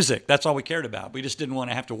playing music. That's all we cared about. We just didn't want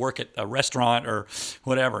to have to work at a restaurant or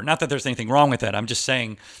whatever. Not that there's anything wrong with that. I'm just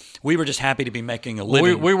saying we were just happy to be making a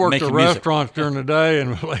living. We worked at restaurants during the day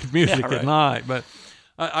and played music at night. But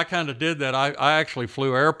I kind of did that. I actually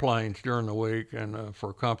flew airplanes during the week and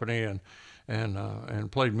for a company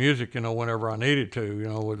and played music, whenever I needed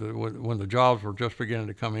to, when the jobs were just beginning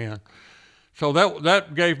to come in. So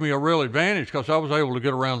that gave me a real advantage because I was able to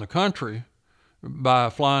get around the country by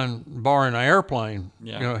borrowing an airplane,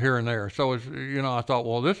 here and there. So it's, I thought,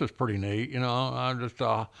 well, this is pretty neat. I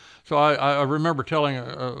remember telling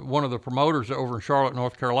one of the promoters over in Charlotte,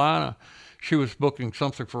 North Carolina, she was booking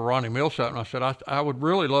something for Ronnie Milsap, and I said, I would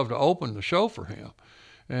really love to open the show for him.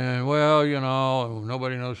 And well,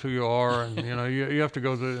 nobody knows who you are, and you have to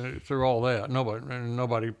go through all that.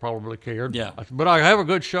 Nobody probably cared. Yeah. But I have a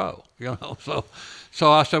good show,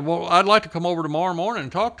 So I said, well, I'd like to come over tomorrow morning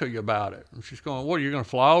and talk to you about it. And she's going, what, are you going to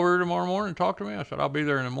fly over tomorrow morning and talk to me? I said, I'll be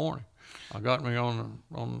there in the morning. I got in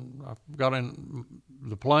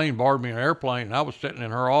the plane, borrowed me an airplane, and I was sitting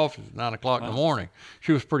in her office at 9 o'clock in the morning.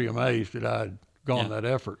 She was pretty amazed that I'd gone that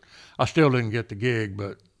effort. I still didn't get the gig,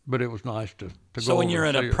 but it was nice to go. So when you're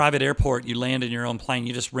at a private airport, you land in your own plane,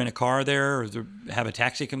 you just rent a car there, or have a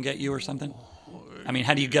taxi come get you or something? I mean,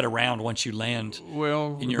 how do you get around once you land in your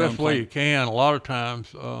own plane? Well, the best way you can. A lot of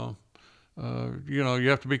times, you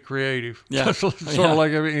have to be creative. Yeah. sort of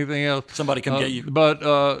like anything else. Somebody come get you. But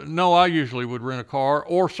no, I usually would rent a car,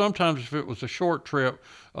 or sometimes if it was a short trip,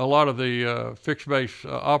 a lot of the fixed base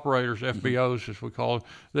operators, FBOs as we call it,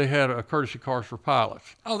 they had courtesy cars for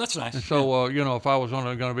pilots. Oh, that's nice. And so, if I was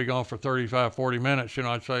only going to be gone for 35, 40 minutes,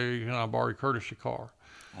 I'd say, I borrow a courtesy car.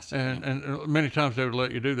 And many times they would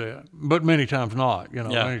let you do that, but many times not.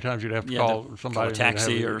 Many times you'd have to call somebody, call a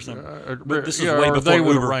taxi or something. But this is way before they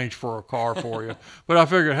would Uber. arrange for a car for you. But I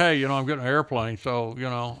figured, hey, I'm getting an airplane, so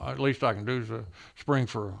at least I can do is a spring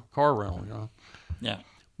for a car rental. Yeah.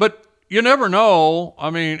 But you never know. I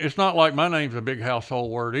mean, it's not like my name's a big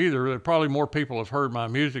household word either. Probably more people have heard my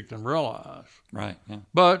music than realize. Right. Yeah.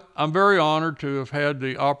 But I'm very honored to have had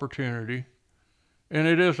the opportunity, and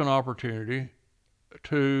it is an opportunity,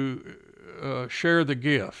 to share the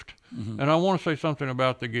gift. Mm-hmm. And I want to say something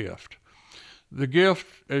about the gift. The gift,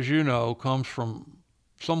 as you know, comes from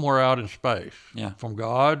somewhere out in space. Yeah. From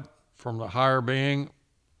God, from the higher being.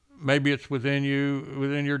 Maybe it's within you,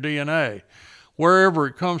 within your DNA. Wherever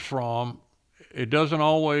it comes from, it doesn't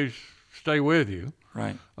always stay with you.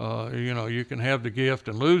 Right. You can have the gift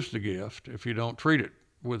and lose the gift if you don't treat it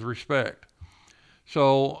with respect.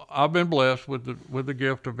 So I've been blessed with the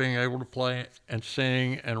gift of being able to play and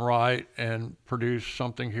sing and write and produce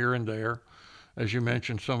something here and there. As you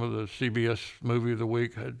mentioned, some of the CBS Movie of the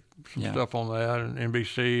Week had some stuff on that, and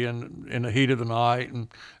NBC, and In the Heat of the Night, and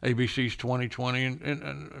ABC's 2020,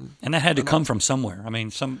 and that had to come from somewhere. I mean,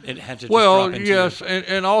 it had to. Well, yes,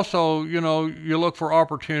 and also you look for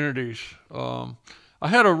opportunities. We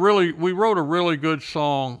wrote a really good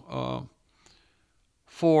song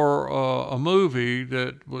for a movie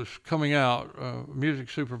that was coming out. A music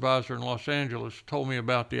supervisor in Los Angeles told me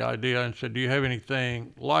about the idea and said, do you have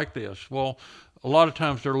anything like this? Well, a lot of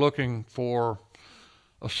times they're looking for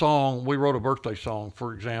a song. We wrote a birthday song,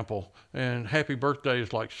 for example, and Happy Birthday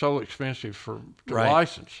is like so expensive to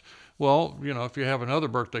license. Well, if you have another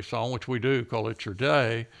birthday song, which we do, called It's Your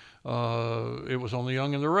Day, it was on The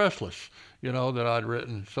Young and the Restless, that I'd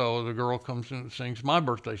written. So the girl comes and sings my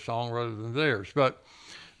birthday song rather than theirs. But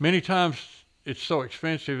many times it's so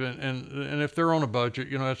expensive, and if they're on a budget,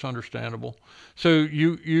 that's understandable. So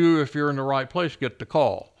you, if you're in the right place, get the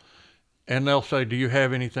call. And they'll say, do you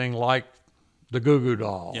have anything like the Goo Goo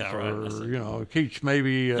Dolls? Yeah, or, right. Keats,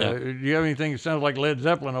 maybe, do you have anything that sounds like Led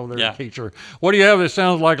Zeppelin over there, Keats? Or what do you have that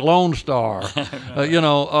sounds like Lone Star? So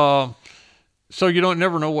you don't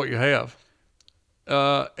never know what you have.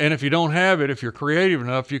 And if you don't have it, if you're creative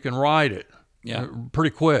enough, you can write it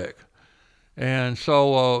pretty quick. And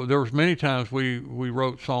so there was many times we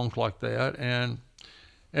wrote songs like that, and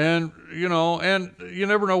you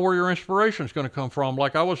never know where your inspiration is going to come from.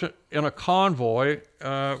 Like I was in a convoy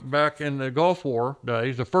back in the Gulf War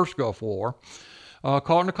days, the first Gulf War,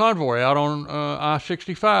 caught in a convoy out on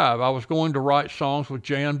I-65. I was going to write songs with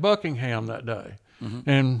Jan Buckingham that day.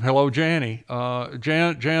 and Hello, Janny.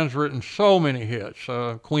 Jan's written so many hits.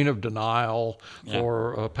 Queen of Denial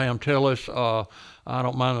for Pam Tillis. I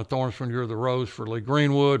Don't Mind the Thorns When You're the Rose for Lee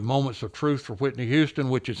Greenwood. Moments of Truth for Whitney Houston,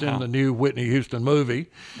 which is in the new Whitney Houston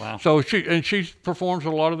movie. Wow. So she performs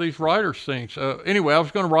a lot of these writers' things. Anyway, I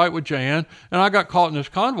was going to write with Jan, and I got caught in this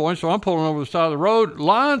convoy, so I'm pulling over the side of the road.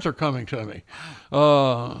 Lines are coming to me.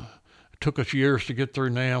 Took us years to get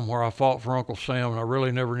through NAM, where I fought for Uncle Sam, and I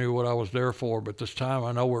really never knew what I was there for. But this time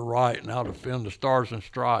I know we're right, and I'll defend the Stars and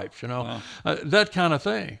Stripes, that kind of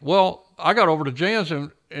thing. Well, I got over to Jan's,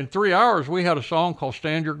 and in 3 hours we had a song called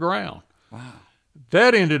Stand Your Ground. Wow.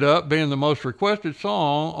 That ended up being the most requested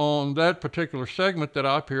song on that particular segment that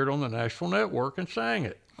I appeared on the Nashville Network and sang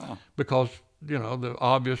it. Wow. Because the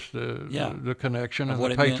obvious, the connection and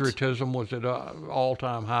the patriotism was at an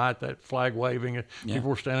all-time high. That flag waving,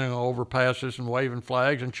 people were standing on overpasses and waving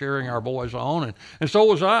flags and cheering our boys on, and so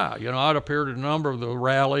was I. I'd appeared at a number of the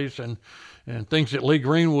rallies and things that Lee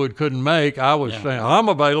Greenwood couldn't make. I was saying, I'm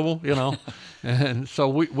available, and so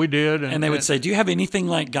we did. And they would say, do you have anything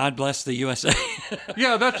like God Bless the USA?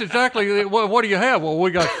 Yeah, that's exactly. What do you have? Well,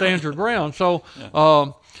 we got Stand Your Ground. So.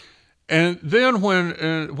 And then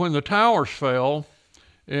when the towers fell,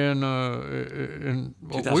 I was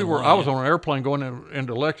on an airplane going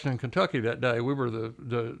into Lexington, Kentucky that day. We were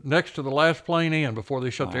the next to the last plane in before they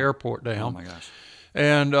shut the airport down. Oh my gosh!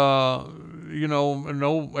 And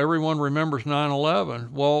everyone remembers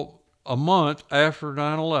 9/11. Well, a month after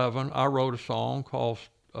 9/11, I wrote a song called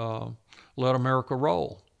 "Let America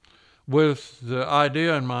Roll," with the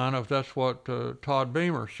idea in mind of that's what Todd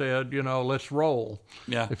Beamer said, let's roll.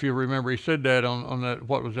 Yeah. If you remember, he said that on that,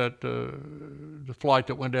 what was that, the flight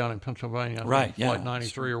that went down in Pennsylvania. Right, Flight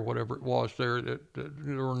 93 or whatever it was there. There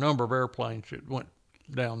were a number of airplanes that went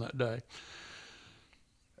down that day.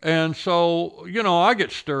 And so, I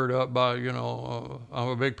get stirred up by, I'm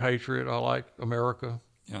a big patriot. I like America.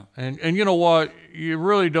 Yeah. And you know what? You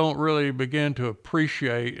really don't really begin to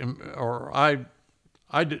appreciate, or I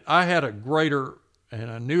had a greater and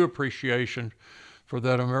a new appreciation for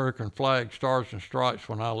that American flag, Stars and Stripes,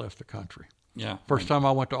 when I left the country. Yeah. First time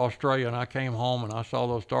I went to Australia and I came home and I saw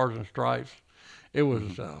those Stars and Stripes, it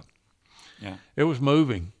was it was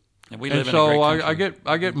moving. And we live in a great country.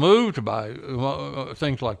 I get moved by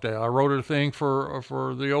things like that. I wrote a thing for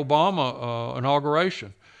the Obama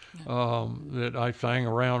inauguration. That I sang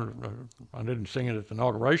around. I didn't sing it at the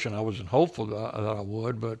inauguration. I wasn't hopeful that I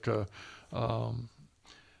would, but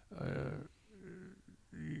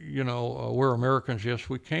we're Americans, yes,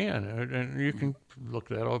 we can. And you can look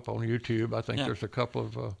that up on YouTube. I think there's a couple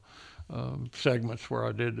of segments where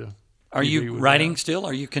I did. Are you writing still?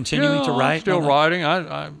 Are you continuing to write? I'm still writing.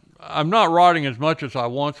 I'm not writing as much as I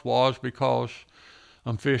once was because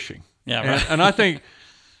I'm fishing. Yeah, right. And I think,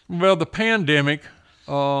 the pandemic,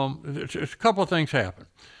 it's a couple of things happened.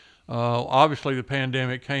 Obviously, the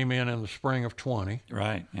pandemic came in the spring of 20.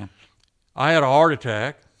 Right, yeah. I had a heart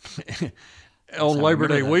attack on Labor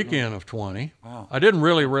Day weekend of 20. Wow. I didn't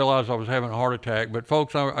really realize I was having a heart attack, but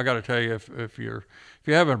folks, I got to tell you, if you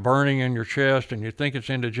have a burning in your chest and you think it's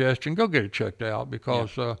indigestion, go get it checked out,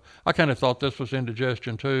 because I kind of thought this was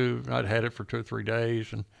indigestion too. I'd had it for 2 or 3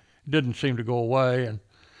 days and it didn't seem to go away. And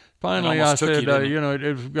finally I said,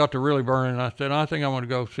 it got to really burning. And I said, I think I want to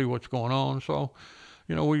go see what's going on. So,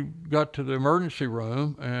 we got to the emergency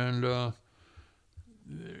room and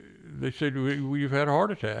they said, you've had a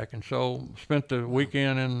heart attack. And so spent the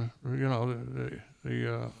weekend in,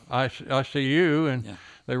 the ICU, and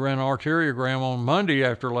they ran an arteriogram on Monday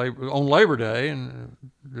on Labor Day, and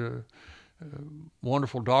the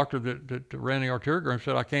wonderful doctor that ran the arteriogram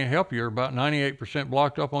said, I can't help you. You're about 98%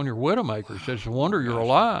 blocked up on your Widowmaker. He said, it's a wonder you're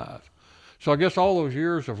alive. So I guess all those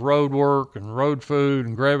years of road work and road food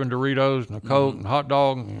and grabbing Doritos and a Coke and hot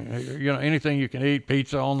dog and, anything you can eat,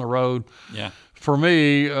 pizza on the road. Yeah. For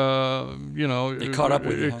me, it caught up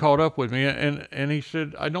with you. It caught up with me, and he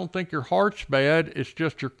said, I don't think your heart's bad. It's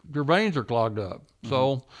just your veins are clogged up.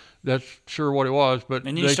 So that's sure what it was. But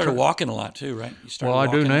and you started walking a lot too, right?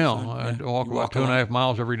 I do now. I walk about 2.5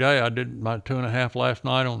 miles every day. I did my 2.5 last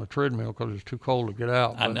night on the treadmill because it's too cold to get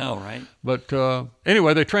out. I know, right? But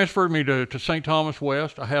anyway, they transferred me to St. Thomas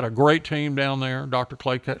West. I had a great team down there, Dr.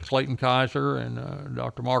 Clayton Kaiser and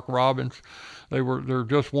Dr. Mark Robbins. They're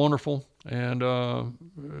just wonderful. And,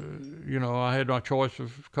 I had my choice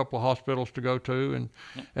of a couple of hospitals to go to,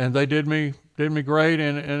 and they did me great,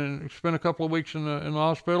 and spent a couple of weeks in the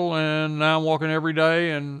hospital, and now I'm walking every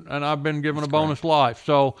day, and I've been given a bonus life.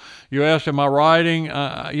 So you asked, am I writing?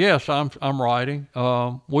 Yes, I'm writing.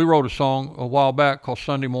 We wrote a song a while back called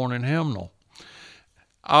Sunday Morning Hymnal.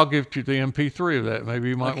 I'll give you the MP3 of that. Maybe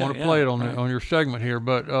you might want to play it on your segment here.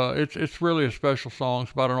 But it's really a special song.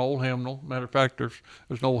 It's about an old hymnal. Matter of fact, there's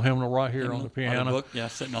an old hymnal right here on the piano. On the book,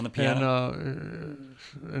 sitting on the piano.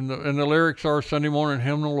 And the lyrics are, Sunday morning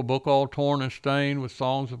hymnal, a book all torn and stained with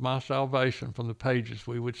songs of my salvation from the pages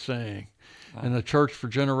we would sing. Wow. In the church for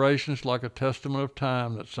generations, like a testament of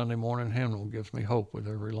time, that Sunday morning hymnal gives me hope with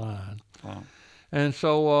every line. Wow. And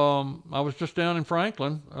so I was just down in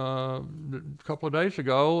Franklin a couple of days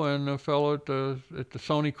ago, and a fellow at the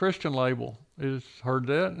Sony Christian label has heard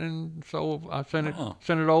that, and so I sent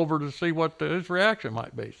it over to see what his reaction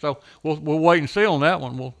might be. So we'll wait and see on that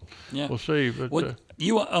one. We'll see. But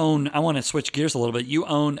you own. I want to switch gears a little bit. You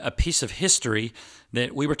own a piece of history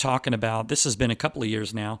that we were talking about. This has been a couple of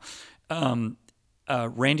years now.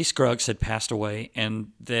 Randy Scruggs had passed away,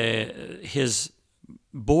 and his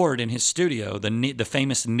board in his studio, the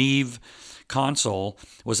famous Neve console,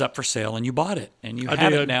 was up for sale, and you bought it, and you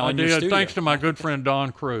have it now in your studio. Thanks to my good friend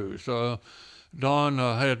Don Cruz. Don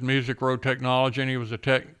had Music Road Technology, and he was a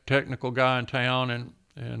technical guy in town,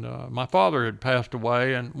 and my father had passed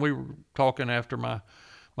away, and we were talking after my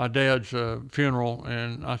dad's funeral,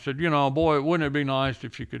 and I said, boy, wouldn't it be nice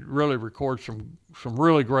if you could really record some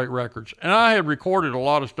really great records? And I had recorded a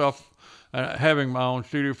lot of stuff, having my own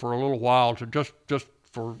studio for a little while, to just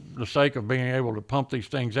for the sake of being able to pump these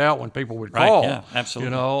things out when people would call. Right, yeah,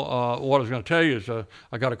 absolutely. What I was going to tell you is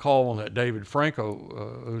I got a call on that David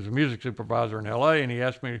Franco, who's a music supervisor in L.A., and he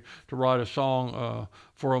asked me to write a song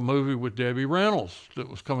for a movie with Debbie Reynolds that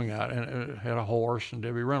was coming out, and it had a horse and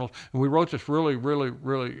Debbie Reynolds. And we wrote this really, really,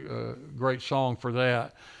 really great song for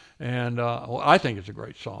that. And I think it's a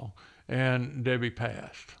great song. And Debbie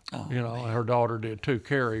passed. And her daughter did too,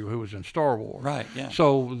 Carrie, who was in Star Wars. Right, yeah.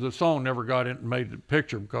 So the song never made the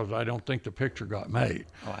picture, because I don't think the picture got made.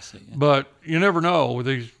 Oh, I see. Yeah. But you never know with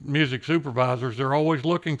these music supervisors. They're always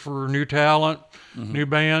looking for new talent, new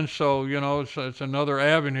bands. So, it's another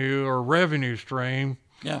avenue or revenue stream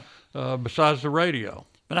besides the radio.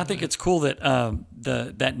 But I think it's cool that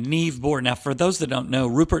that Neve board. Now, for those that don't know,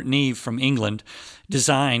 Rupert Neve from England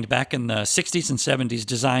designed, back in the 60s and 70s,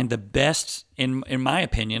 designed the best, in my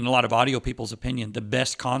opinion, a lot of audio people's opinion, the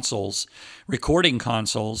best recording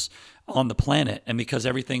consoles on the planet. And because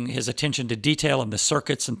his attention to detail and the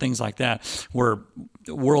circuits and things like that were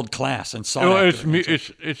world class and sought after.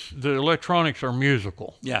 It's the electronics are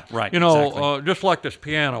musical. Yeah, right. Exactly. Just like this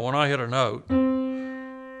piano, when I hit a note,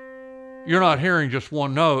 you're not hearing just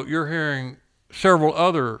one note. You're hearing several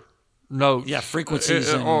other notes. Yeah,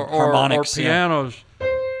 frequencies and harmonics. Or pianos,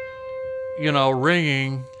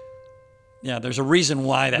 ringing. Yeah, there's a reason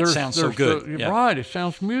why that sounds so good. Right, it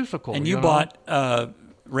sounds musical. And you bought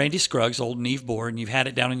Randy Scruggs' old Neve board, and you've had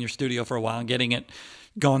it down in your studio for a while, and getting it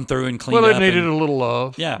gone through and cleaned up. Well, it needed a little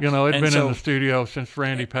love. Yeah. It'd been in the studio since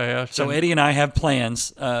Randy passed. So Eddie and I have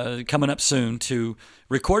plans coming up soon to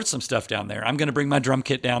record some stuff down there. I'm going to bring my drum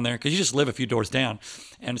kit down there, because you just live a few doors down,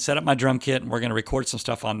 and set up my drum kit, and we're going to record some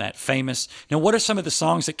stuff on that famous. Now, what are some of the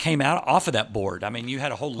songs that came out off of that board? I mean, you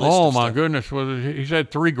had a whole list of stuff. Oh, my goodness. He's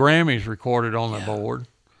had 3 Grammys recorded on the board.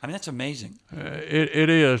 I mean, that's amazing. It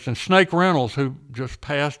is. And Snake Reynolds, who just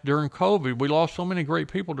passed during COVID, we lost so many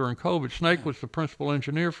great people during COVID. Snake was the principal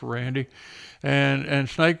engineer for Randy, and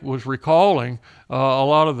Snake was recalling a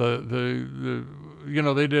lot of the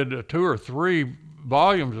they did 2 or 3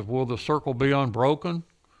 volumes of Will the Circle Be Unbroken?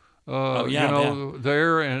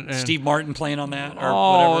 There and Steve Martin playing on that,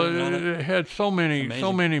 or whatever. It had so many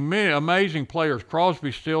amazing players.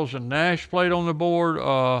 Crosby, Stills, and Nash played on the board.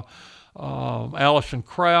 Alison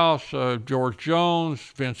Krauss, George Jones,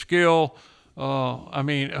 Vince Gill.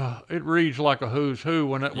 It reads like a who's who.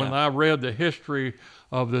 When I read the history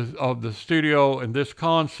of the studio and this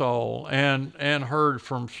console, and heard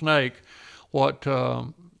from Snake what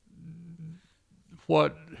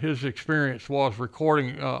his experience was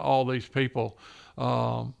recording all these people,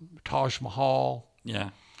 Taj Mahal. Yeah,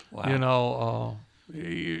 wow.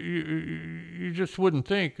 You just wouldn't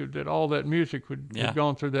think that all that music would have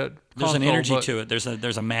gone through that console. There's an energy to it. There's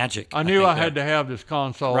a magic. I knew I had to have this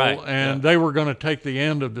console, and they were going to take the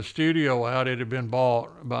end of the studio out. It had been bought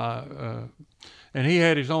by, and he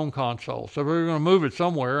had his own console. So we were going to move it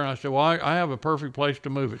somewhere, and I said, well, I have a perfect place to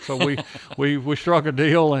move it. So we struck a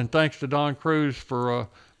deal, and thanks to Don Cruz for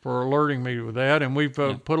alerting me with that, and we've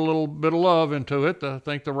put a little bit of love into it. I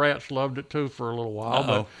think the rats loved it too for a little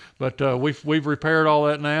while, but we've repaired all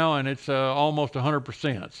that now, and it's almost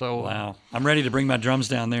 100%. So wow, I'm ready to bring my drums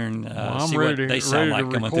down there and see what they sound like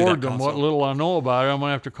coming through that console. What little I know about it, I'm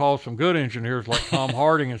gonna have to call some good engineers like Tom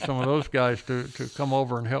Harding and some of those guys to come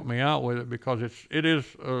over and help me out with it, because it is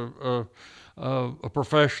a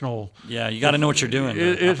professional. Yeah, you got to know what you're doing.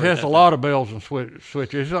 It has a lot of bells and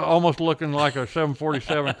switches. It's almost looking like a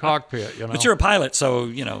 747 cockpit, you know. But you're a pilot, so,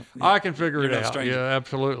 you know. I can figure it out. Stranger. Yeah,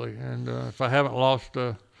 absolutely. And if I haven't lost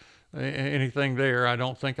anything there, I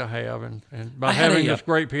don't think I have. And by having this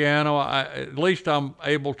great piano, at least I'm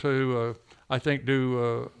able to, I think,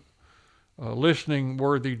 do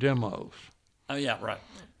listening-worthy demos. Oh, yeah, right.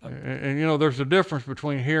 And, you know, there's a difference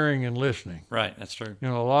between hearing and listening. Right, that's true. You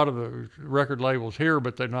know, a lot of the record labels hear,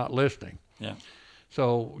 but they're not listening. Yeah.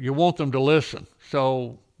 So you want them to listen.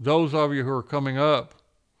 So those of you who are coming up,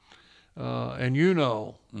 and you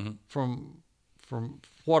know, from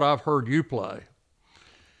what I've heard you play,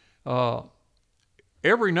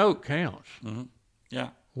 every note counts. Mm-hmm. Yeah.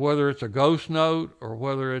 Whether it's a ghost note or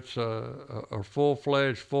whether it's a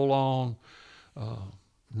full-fledged, full-on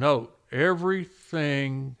note,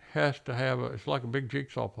 everything has to have it's like a big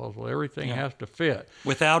jigsaw puzzle. Everything has to fit.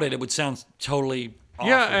 Without it, it would sound totally off.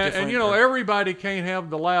 Yeah, and you know, everybody can't have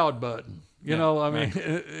the loud button. You know, I mean,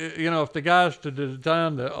 you know, if the guys to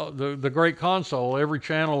design the great console, every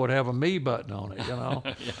channel would have a me button on it, you know,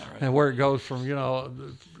 and where it goes from, you know,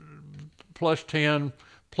 plus 10,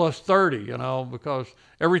 plus 30, you know, because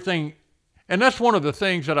everything, and that's one of the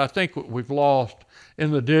things that I think we've lost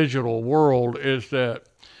in the digital world is that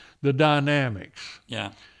the dynamics.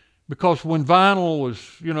 Yeah. Because when vinyl was,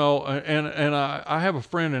 you know, and I have a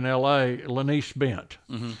friend in L.A., Lanice Bent.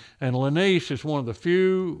 Mm-hmm. And Lanice is one of the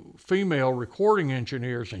few female recording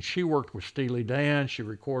engineers, and she worked with Steely Dan. She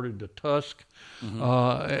recorded the Tusk,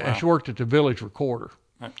 and she worked at the Village Recorder.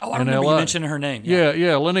 Right. Oh, I remember you mentioned her name.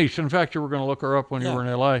 Yeah, Lanice. In fact, you were going to look her up when you were in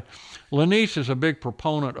L.A. Lanice is a big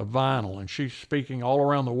proponent of vinyl, and she's speaking all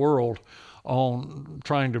around the world on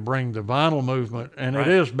trying to bring the vinyl movement, and it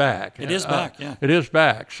is back. It is back, yeah. It is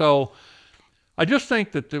back. So I just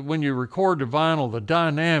think that when you record the vinyl, the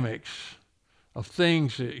dynamics of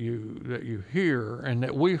things that you hear and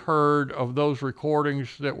that we heard of those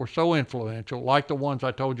recordings that were so influential, like the ones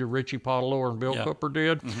I told you Richie Pottalour and Bill Cooper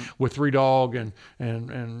did with Three Dog and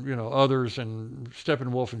you know others, and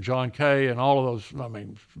Steppenwolf and John Kay and all of those. I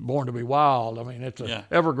mean, Born to Be Wild. I mean, it's an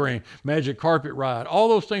evergreen. Magic Carpet Ride. All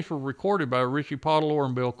those things were recorded by Richie Pottalour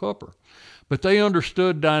and Bill Cooper, but they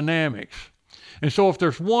understood dynamics. And so if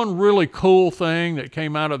there's one really cool thing that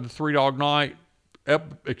came out of the Three Dog Night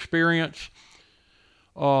experience,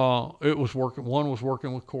 it was working. One was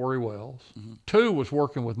working with Corey Wells. Mm-hmm. Two was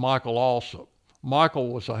working with Michael Alsop.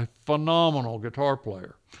 Michael was a phenomenal guitar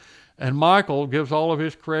player. And Michael gives all of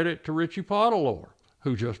his credit to Richie Pottalour,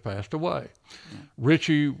 who just passed away. Yeah.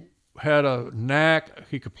 Richie had a knack.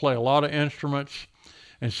 He could play a lot of instruments.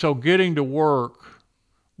 And so getting to work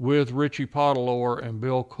with Richie Pottalour and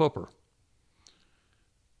Bill Cooper,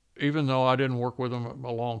 even though I didn't work with them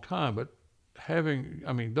a long time, but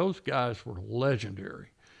those guys were legendary,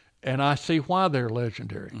 and I see why they're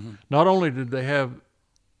legendary. Mm-hmm. Not only did they have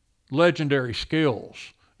legendary skills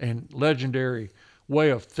and legendary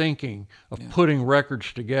way of thinking, of putting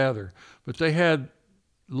records together, but they had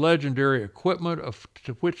legendary equipment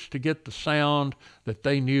to which to get the sound that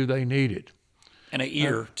they knew they needed. And an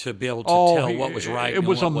ear to be able to tell what was right. It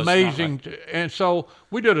was amazing. Was right. And so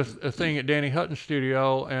we did a thing at Danny Hutton's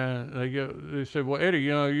studio, and they said, well, Eddie,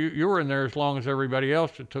 you know, you were in there as long as everybody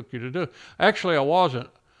else it took you to do. Actually, I wasn't.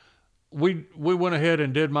 We went ahead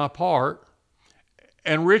and did my part,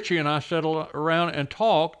 and Richie and I sat around and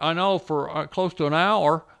talked, I know, for close to an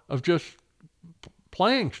hour of just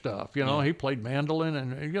playing stuff. You know, he played mandolin,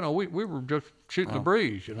 and, you know, we were just shooting the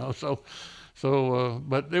breeze, you know, so...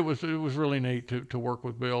 but it was really neat to work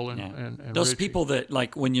with Bill and those Richie. People that,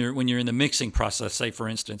 like, when you're in the mixing process, say for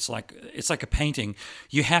instance, like it's like a painting,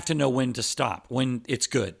 you have to know when to stop, when it's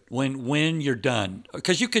good, when you're done,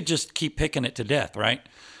 because you could just keep picking it to death, right?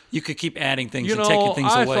 You could keep adding things and taking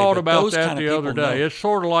things away. I thought about that the other day. It's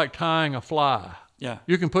sort of like tying a fly. Yeah.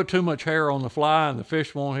 You can put too much hair on the fly and the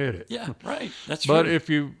fish won't hit it. Yeah, right. That's true. But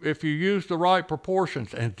if you use the right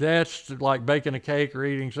proportions, and that's like baking a cake or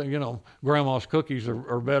eating some, you know, grandma's cookies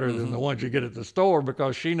are better than the ones you get at the store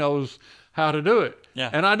because she knows how to do it.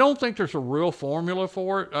 Yeah. And I don't think there's a real formula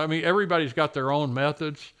for it. I mean, everybody's got their own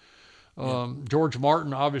methods. George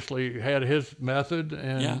Martin obviously had his method,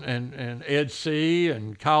 and Ed C.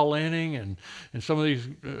 and Kyle Lanning and some of these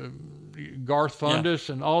Garth Fundus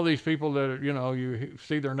and all these people that, you know, you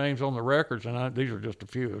see their names on the records, and these are just a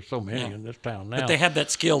few. There's so many in this town now. But they have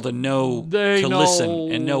that skill to know to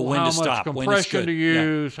listen and know when to stop, when it's good. How much compression to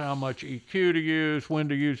use, how much EQ to use, when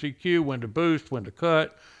to use EQ, when to boost, when to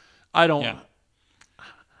cut. I don't... Yeah.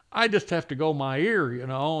 I just have to go my ear, you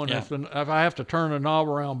know, and if I have to turn the knob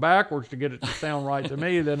around backwards to get it to sound right to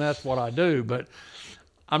me, then that's what I do. But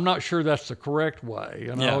I'm not sure that's the correct way.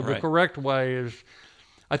 You know, Yeah, the right. correct way is,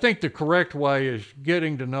 I think the correct way is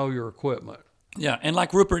getting to know your equipment. Yeah, and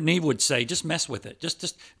like Rupert Neve would say, just mess with it.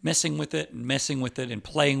 Just messing with it and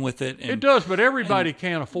playing with it. And, it does, but everybody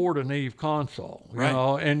can't afford a Neve console, you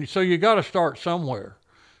know, and so you got to start somewhere.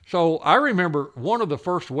 So I remember one of the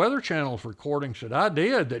first Weather Channel's recordings that I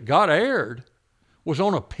did that got aired was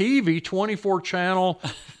on a Peavey 24-channel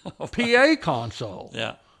PA console.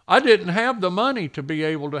 Yeah. I didn't have the money to be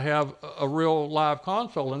able to have a real live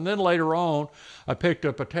console. And then later on, I picked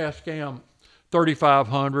up a Tascam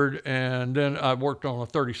 3500, and then I worked on a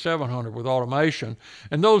 3700 with automation.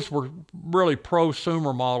 And those were really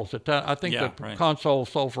prosumer models at that. I think the console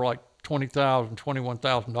sold for like $20,000,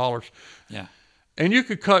 $21,000. Yeah. And you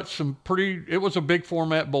could cut it was a big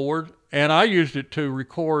format board, and I used it to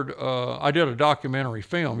record, I did a documentary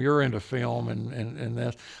film. You're into film and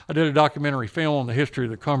this. I did a documentary film on the history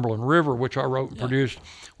of the Cumberland River, which I wrote and produced,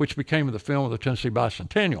 which became the film of the Tennessee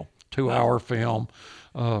Bicentennial, 2-hour film,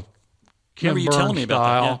 Ken you Burns telling me about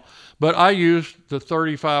style. that, yeah. But I used the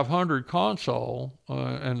 3500 console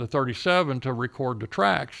and the 37 to record the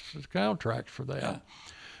tracks, the sound tracks for that. Yeah.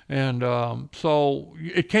 And so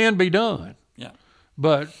it can be done. Yeah.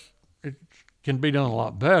 But it can be done a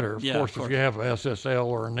lot better, of course, if you have a SSL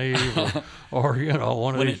or a Neve or you know,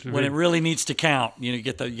 one of these. When it really needs to count, you know,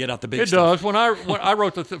 get out the big stuff. It does. When I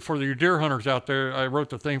wrote for the deer hunters out there, I wrote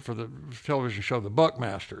the theme for the television show, The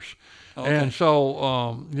Buckmasters. Okay. And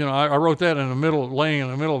so, you know, I wrote that laying in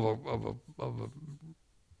the middle of a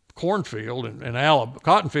cornfield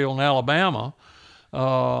cotton field in Alabama.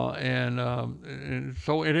 And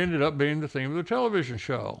so it ended up being the theme of the television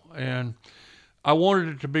show. And I wanted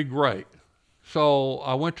it to be great. So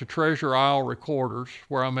I went to Treasure Isle Recorders,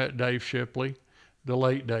 where I met Dave Shipley, the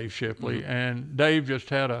late Dave Shipley. Mm-hmm. And Dave just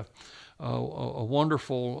had a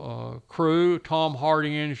wonderful crew. Tom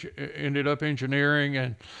Harding ended up engineering,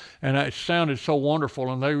 and it sounded so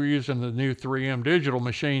wonderful. And they were using the new 3M digital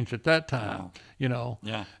machines at that time, you know.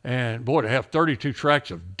 Yeah. And boy, to have 32 tracks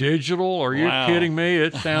of digital, are you kidding me?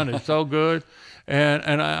 It sounded so good.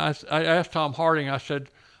 And I asked Tom Harding, I said,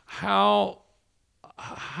 how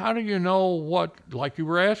do you know what, like you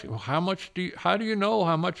were asking, how do you know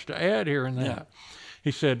how much to add here and that? Yeah. He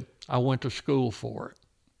said, I went to school for it.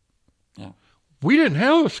 Yeah. We didn't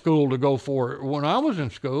have a school to go for it. When I was in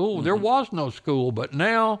school, mm-hmm. there was no school, but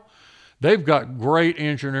now they've got great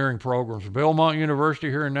engineering programs. Belmont University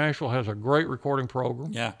here in Nashville has a great recording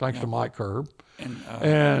program, thanks to Mike Kerb.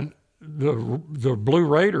 And the Blue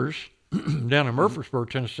Raiders down in Murfreesboro,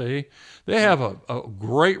 Tennessee, they have a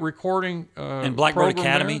great recording and Blackbird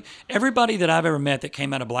Academy. There. Everybody that I've ever met that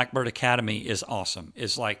came out of Blackbird Academy is awesome.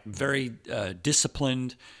 Is like very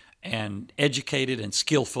disciplined and educated and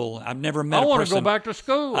skillful. I've never met a person. I want to go back to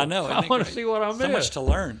school. I know. I want to see what I missed. So much to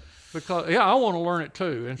learn. Because I want to learn it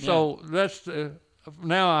too. And so that's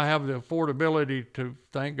now I have the affordability to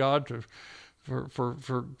thank God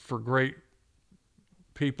for great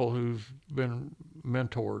people who've been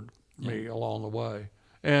mentored me along the way.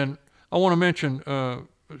 And I want to mention,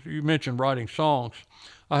 you mentioned writing songs.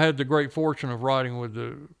 I had the great fortune of writing with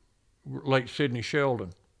the late Sidney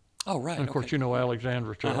Sheldon. Oh, right. And of course, you know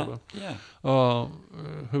Alexandra Sheldon,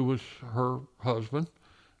 who was her husband,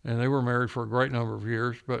 and they were married for a great number of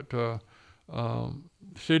years. But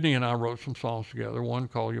Sidney and I wrote some songs together, one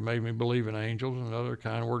called You Made Me Believe in Angels, another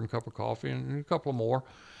Kind Word and Cup of Coffee, and a couple more.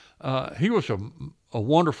 He was a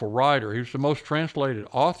wonderful writer. He was the most translated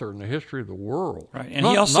author in the history of the world. Right, and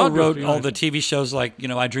he also wrote all the TV shows like, you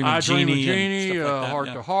know, I Dream of Jeannie, and stuff like that.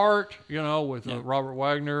 Heart to Heart, you know, with Robert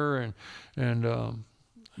Wagner and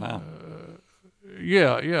wow.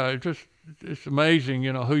 It's amazing,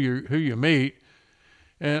 you know, who you meet.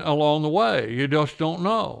 And along the way, you just don't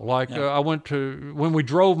know. Like when we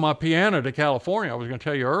drove my piano to California, I was going to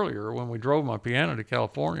tell you earlier, when we drove my piano to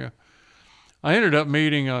California, I ended up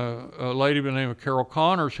meeting a lady by the name of Carol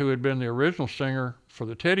Connors, who had been the original singer for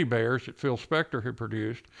the Teddy Bears that Phil Spector had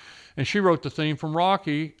produced. And she wrote the theme from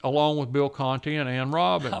Rocky along with Bill Conti and Ann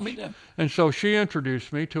Robbins. And so she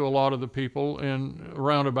introduced me to a lot of the people in a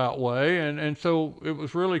roundabout way. And so it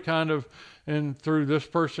was really kind of, and through this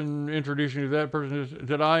person introducing me to that person,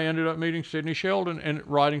 that I ended up meeting Sidney Sheldon and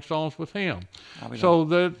writing songs with him. So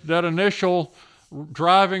that initial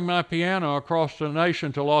driving my piano across the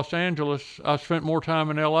nation to Los Angeles, I spent more time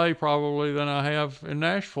in L.A. probably than I have in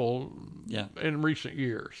Nashville in recent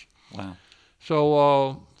years. Wow.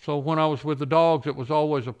 So when I was with the Dogs, it was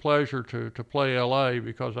always a pleasure to play L.A.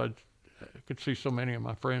 because I could see so many of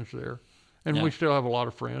my friends there. And we still have a lot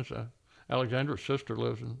of friends. Alexandra's sister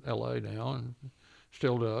lives in L.A. now and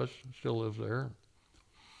still lives there.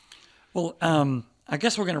 Well, I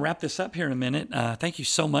guess we're going to wrap this up here in a minute. Thank you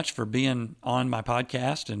so much for being on my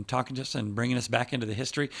podcast and talking to us and bringing us back into the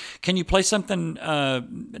history. Can you play something?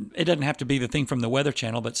 It doesn't have to be the thing from the Weather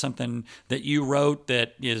Channel, but something that you wrote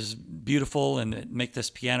that is beautiful and that make this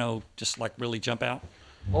piano just like really jump out.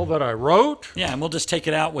 Oh, that I wrote? Yeah, and we'll just take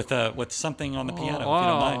it out with something on the piano, if you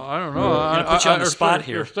don't mind. I don't know. I'm put you on the spot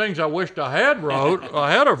here. There's things I wished I had wrote.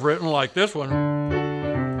 I had have written like this one.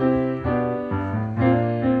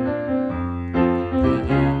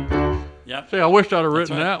 Yep. See, I wished I'd have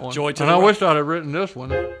written that one. Joy to and I wished I'd have written this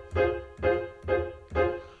one.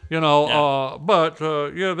 You know,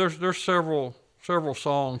 yeah. There's several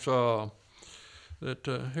songs that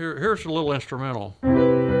here's a little instrumental.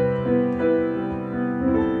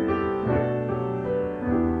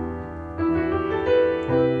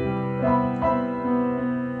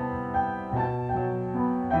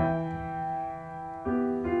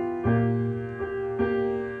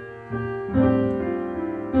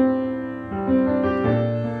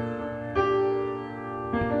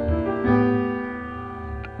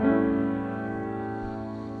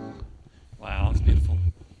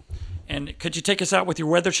 Could you take us out with your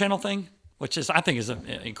Weather Channel thing, which is I think is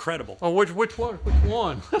incredible? Oh, which one? Which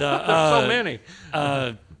one? There's so many.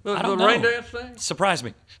 I don't know. Rain dance thing? Surprise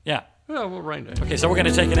me. Yeah. Yeah, well, rain dance. Okay, so we're going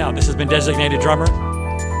to take it out. This has been Designated Drummer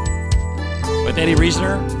with Eddie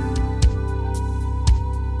Reasoner.